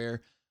those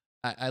where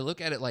I look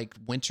at it like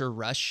Winter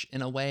Rush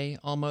in a way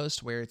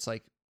almost, where it's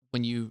like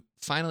when you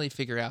finally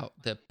figure out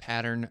the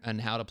pattern and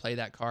how to play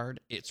that card,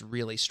 it's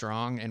really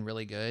strong and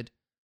really good.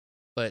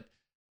 But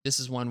this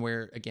is one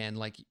where, again,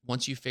 like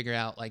once you figure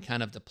out like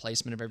kind of the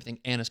placement of everything,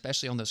 and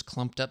especially on those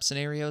clumped up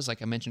scenarios,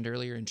 like I mentioned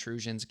earlier,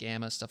 intrusions,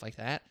 gamma, stuff like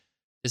that,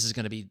 this is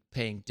going to be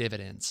paying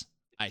dividends,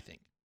 I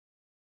think.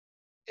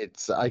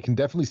 I can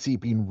definitely see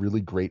it being really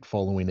great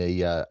following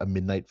a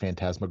Midnight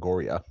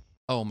Phantasmagoria.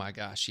 Oh my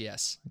gosh,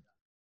 yes.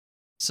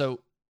 So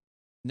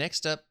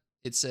next up,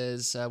 it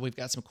says we've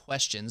got some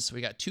questions.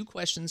 We got 2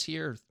 questions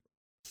here,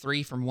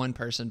 3 from one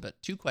person,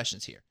 but 2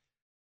 questions here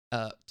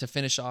to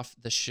finish off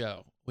the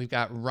show. We've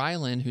got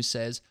Rylan who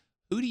says,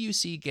 who do you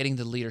see getting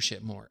the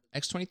leadership more,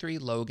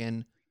 X-23,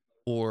 Logan,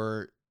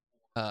 or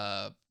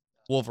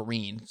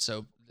Wolverine?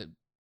 So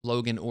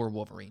Logan or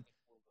Wolverine.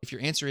 If your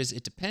answer is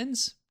it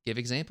depends, give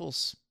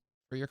examples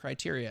for your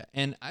criteria.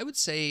 And I would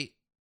say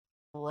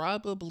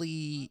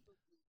probably,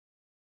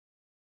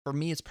 for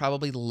me, it's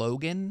probably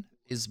Logan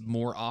is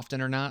more often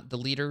or not the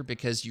leader,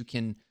 because you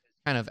can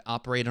kind of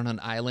operate on an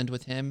island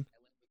with him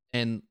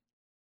and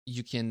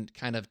you can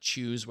kind of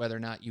choose whether or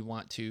not you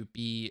want to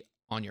be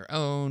on your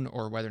own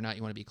or whether or not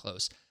you want to be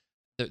close.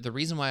 The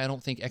reason why I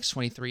don't think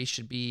X-23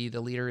 should be the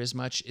leader as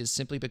much is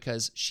simply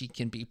because she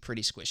can be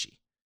pretty squishy.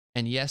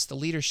 And yes, the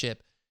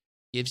leadership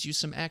gives you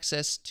some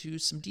access to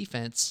some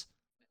defense,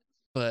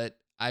 but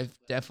I've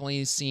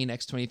definitely seen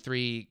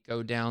X-23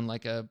 go down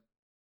like a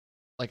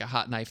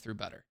hot knife through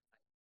butter.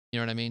 You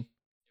know what I mean?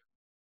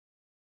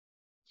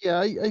 Yeah,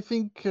 I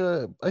think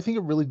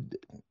it really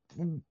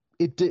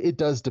it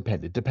does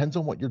depend. It depends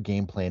on what your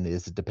game plan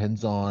is. It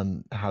depends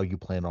on how you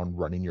plan on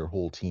running your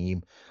whole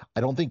team.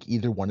 I don't think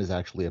either one is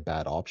actually a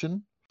bad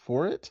option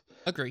for it.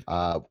 Agree.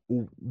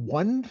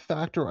 One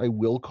factor I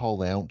will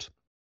call out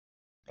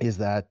is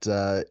that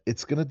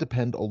it's going to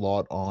depend a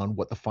lot on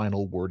what the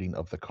final wording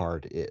of the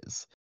card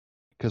is,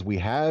 because we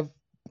have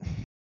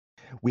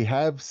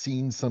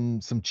seen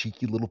some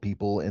cheeky little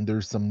people, and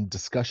there's some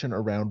discussion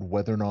around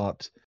whether or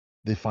not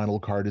the final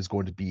card is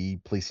going to be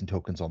placing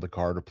tokens on the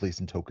card or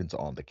placing tokens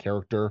on the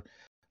character.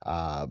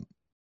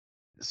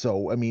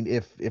 So I mean,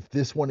 if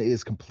this one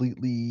is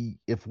completely,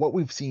 if what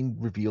we've seen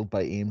revealed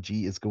by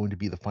AMG is going to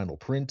be the final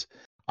print,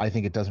 I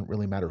think it doesn't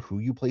really matter who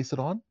you place it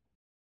on.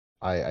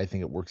 I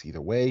think it works either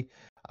way.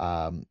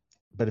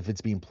 But if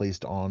it's being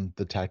placed on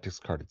the tactics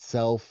card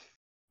itself,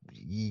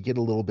 you get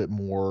a little bit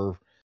more,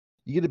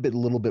 a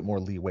little bit more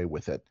leeway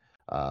with it.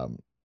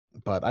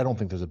 But I don't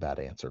think there's a bad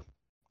answer,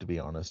 to be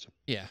honest.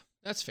 Yeah,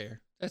 that's fair.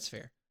 That's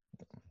fair.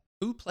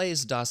 Who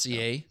plays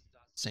Dossier?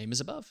 Same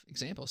as above.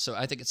 Example. So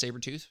I think it's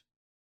Sabretooth,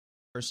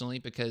 personally,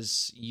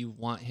 because you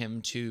want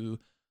him to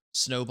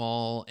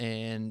snowball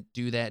and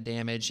do that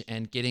damage,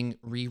 and getting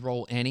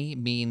reroll any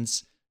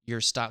means your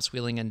stop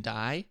squealing and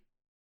die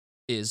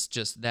is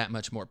just that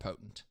much more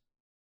potent.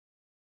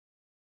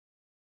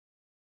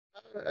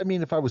 I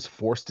mean, if I was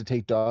forced to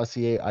take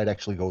Dossier, I'd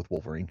actually go with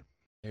Wolverine.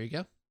 There you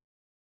go.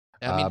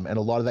 I mean, and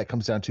a lot of that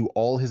comes down to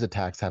all his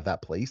attacks have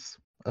that place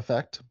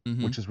effect,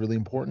 which is really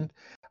important.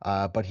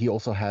 But he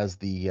also has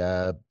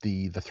the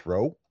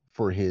throw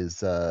for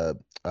his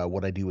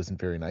what I do isn't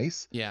very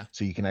nice. Yeah.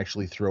 So you can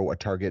actually throw a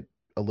target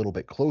a little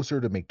bit closer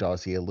to make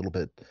Dossier a little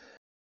bit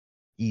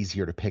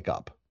easier to pick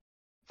up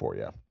for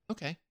you.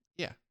 Okay.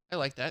 Yeah, I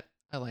like that.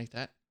 I like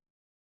that.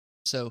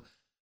 So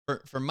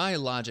for my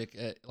logic,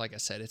 like I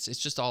said, it's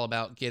just all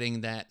about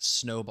getting that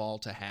snowball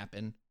to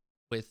happen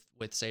with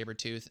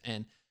Sabretooth.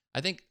 And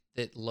I think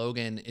that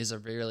Logan is a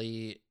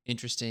really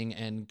interesting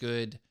and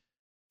good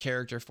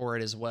character for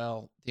it as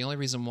well. The only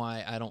reason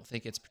why I don't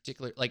think it's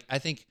particular, like, I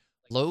think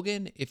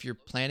Logan, if you're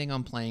planning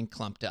on playing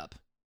clumped up,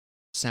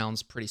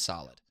 sounds pretty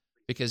solid,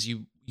 because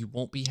you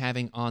won't be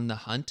having On the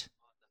Hunt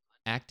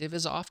active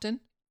as often.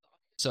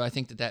 So I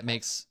think that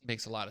makes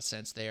a lot of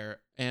sense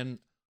there. And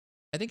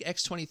I think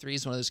X-23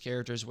 is one of those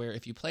characters where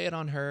if you play it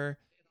on her,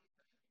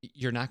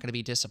 you're not going to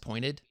be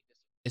disappointed,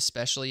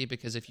 especially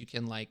because if you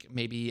can, like,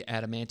 maybe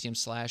Adamantium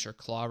Slash or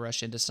Claw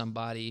Rush into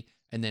somebody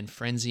and then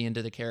Frenzy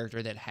into the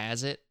character that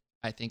has it,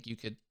 I think you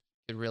could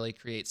really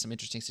create some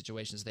interesting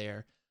situations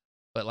there.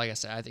 But like I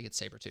said, I think it's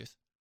Sabretooth.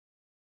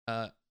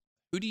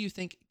 Who do you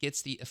think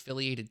gets the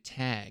affiliated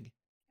tag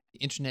the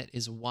internet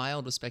is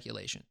wild with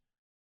speculation.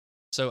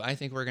 So I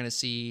think we're going to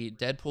see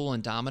Deadpool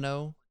and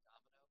Domino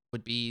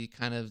would be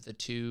kind of the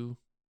two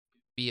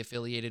be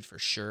affiliated for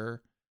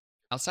sure.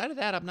 Outside of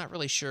that, I'm not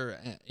really sure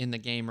in the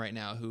game right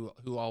now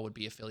who all would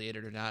be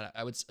affiliated or not.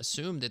 I would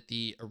assume that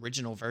the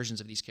original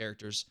versions of these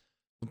characters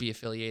would be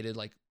affiliated,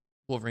 like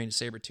Wolverine and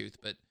Sabretooth.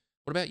 But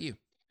what about you?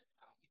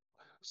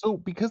 So,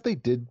 because they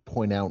did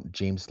point out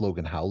James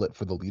Logan Howlett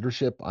for the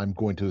leadership, I'm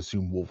going to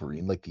assume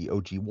Wolverine, like the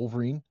OG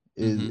Wolverine,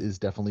 Mm-hmm. is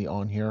definitely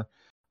on here.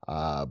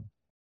 Uh,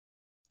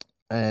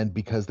 and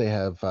because they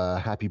have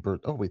Happy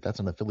Birth. Oh wait, that's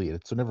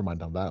unaffiliated, so never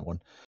mind on that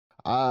one.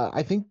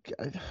 I think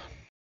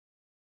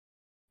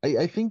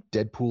I think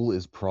Deadpool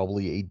is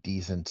probably a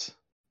decent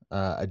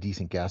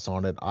guess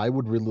on it. I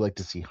would really like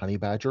to see Honey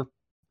Badger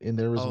in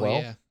there as Oh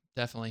well. yeah,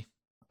 definitely.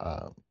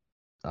 Uh,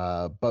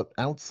 but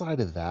outside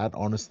of that,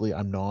 honestly,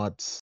 I'm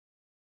not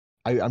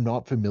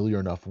familiar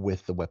enough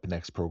with the Weapon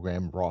X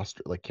program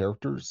roster, like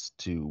characters,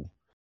 to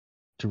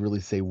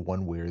really say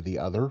one way or the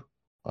other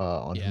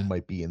on who Yeah.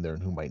 might be in there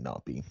and who might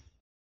not be.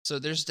 So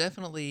there's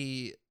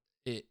definitely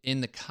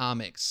in the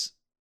comics,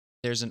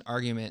 there's an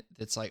argument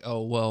that's like,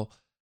 oh well,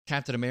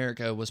 Captain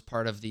America was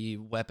part of the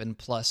Weapon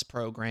Plus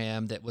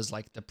program that was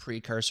like the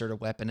precursor to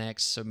Weapon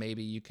X, so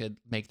maybe you could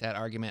make that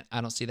argument.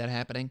 I don't see that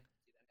happening.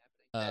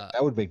 And Uh,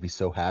 that would make me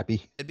so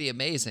happy. it'd be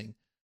amazing.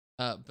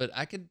 But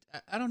I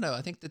don't know.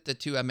 I think that the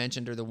two I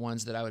mentioned are the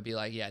ones that I would be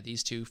like, yeah,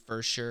 these two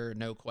for sure,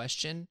 no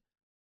question.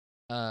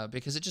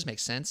 Because it just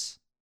makes sense.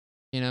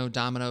 You know,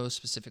 Domino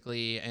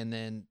specifically, and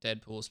then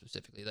Deadpool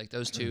specifically. Like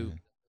those two.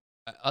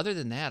 Other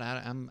than that,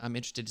 I'm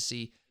interested to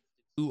see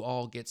who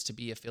all gets to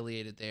be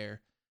affiliated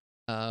there.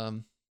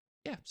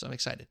 Yeah, so I'm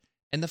excited.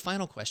 And the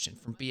final question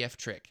from BF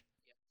Trick: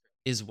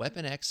 is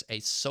Weapon X a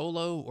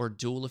solo or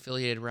dual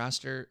affiliated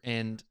roster?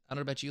 And I don't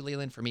know about you,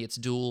 Leland. For me, it's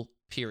dual.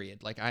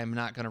 Period. Like I am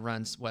not going to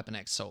run Weapon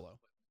X solo.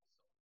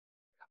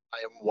 I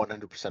am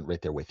 100%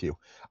 right there with you.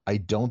 I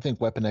don't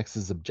think Weapon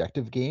X's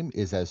objective game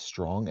is as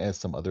strong as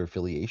some other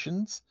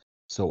affiliations.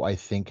 So I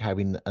think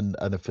having an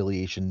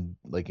affiliation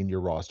like in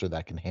your roster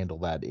that can handle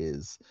that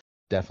is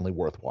definitely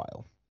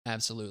worthwhile.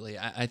 Absolutely.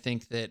 I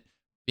think that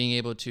being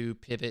able to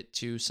pivot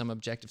to some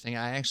objective thing,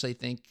 I actually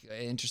think,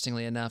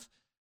 interestingly enough,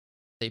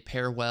 they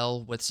pair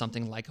well with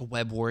something like a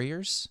Web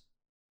Warriors.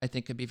 I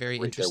think could be very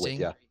Right there with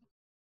interesting, you.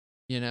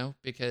 you know,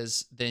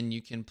 because then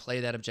you can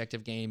play that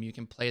objective game, you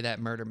can play that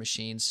murder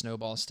machine,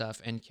 snowball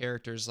stuff, and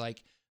characters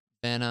like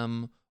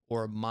Venom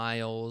or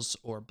Miles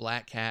or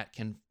Black Cat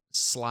can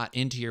slot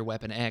into your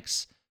Weapon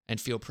X and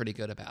feel pretty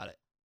good about it.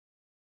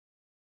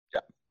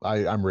 Yeah,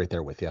 I'm right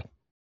there with you.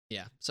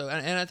 Yeah. So,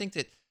 and I think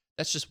that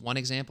that's just one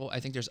example. I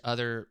think there's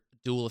other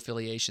dual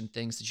affiliation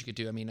things that you could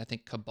do. I mean, I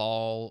think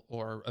Cabal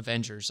or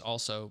Avengers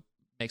also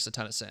makes a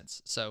ton of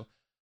sense. So,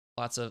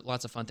 lots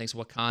of fun things.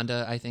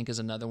 Wakanda, I think, is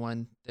another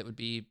one that would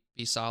be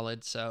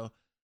solid. So,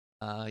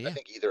 I yeah,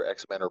 think either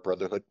X-Men or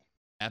Brotherhood.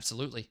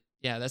 absolutely.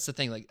 Yeah, that's the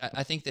thing. Like,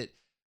 I think that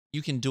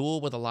you can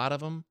duel with a lot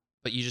of them,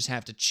 but you just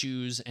have to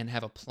choose and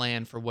have a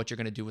plan for what you're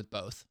going to do with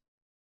both.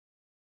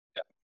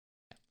 Yeah,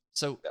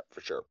 So, yeah,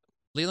 for sure.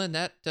 Leland,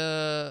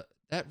 that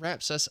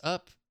wraps us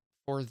up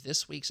for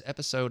this week's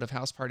episode of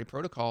House Party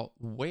Protocol.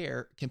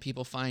 Where can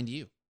people find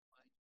you?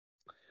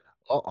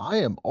 I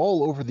am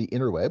all over the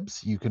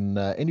interwebs. You can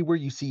anywhere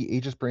you see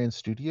Aegis Brand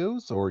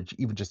Studios or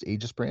even just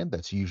Aegis Brand,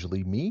 that's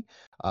usually me.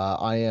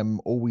 I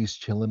am always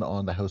chilling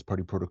on the House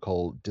Party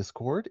Protocol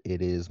Discord.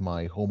 It is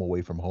my home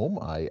away from home.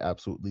 I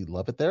absolutely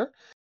love it there.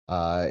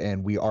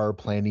 And we are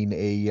planning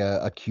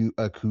a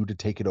coup to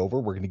take it over.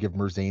 We're going to give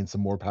Merzane some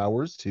more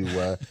powers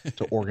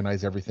to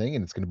organize everything,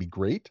 and it's going to be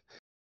great.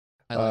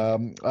 I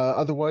like it.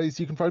 Otherwise,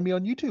 you can find me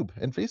on YouTube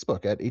and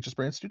Facebook at Aegis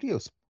Brand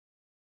Studios.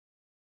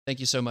 Thank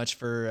you so much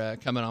for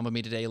coming on with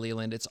me today,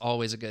 Leland. It's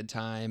always a good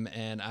time,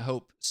 and I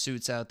hope,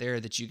 suits out there,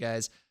 that you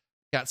guys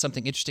got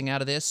something interesting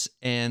out of this.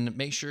 And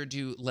make sure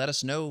to let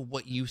us know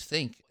what you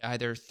think,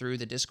 either through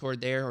the Discord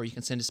there, or you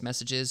can send us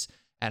messages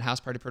at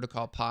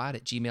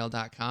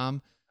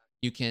housepartyprotocolpod@gmail.com.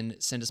 You can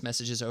send us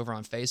messages over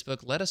on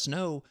Facebook. Let us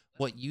know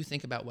what you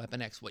think about Weapon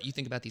X, what you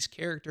think about these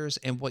characters,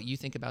 and what you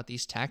think about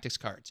these tactics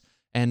cards.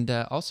 And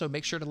also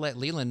make sure to let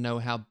Leland know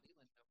how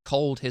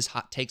cold his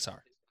hot takes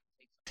are.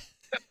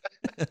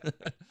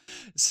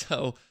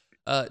 So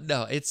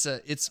no,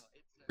 it's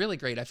really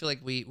great. I feel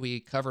like we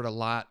covered a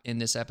lot in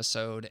this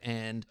episode,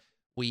 and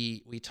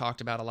we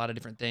talked about a lot of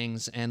different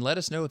things. And let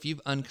us know if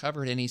you've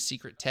uncovered any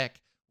secret tech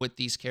with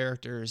these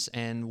characters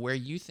and where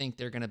you think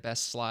they're going to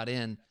best slot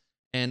in.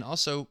 And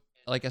also,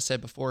 like I said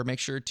before, make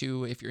sure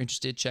to, if you're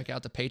interested, check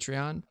out the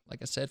Patreon.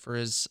 Like I said, for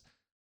as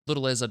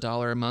little as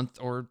 $1 a month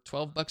or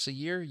 $12 a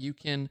year, you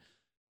can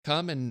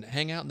come and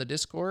hang out in the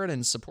Discord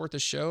and support the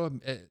show.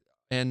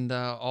 And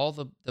all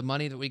the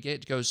money that we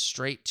get goes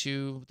straight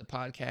to the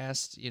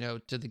podcast, you know,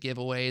 to the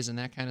giveaways and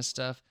that kind of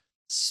stuff.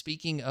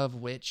 Speaking of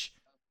which,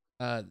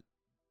 I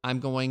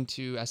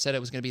said it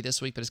was going to be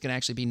this week, but it's going to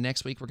actually be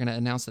next week. We're going to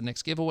announce the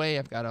next giveaway.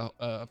 I've got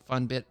a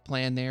fun bit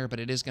planned there, but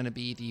it is going to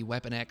be the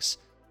Weapon X,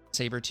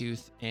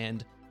 Sabretooth,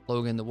 and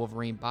Logan the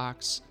Wolverine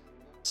box.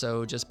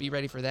 So just be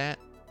ready for that.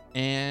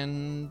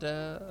 And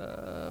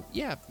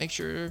yeah, make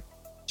sure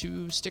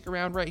to stick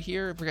around right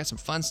here. We got some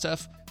fun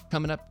stuff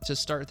coming up to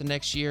start the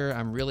next year.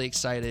 I'm really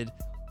excited.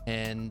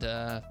 And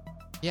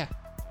yeah,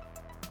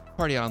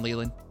 party on,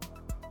 Leland.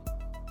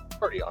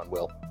 Party on,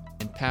 Will.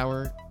 And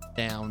power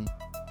down,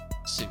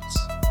 Suits.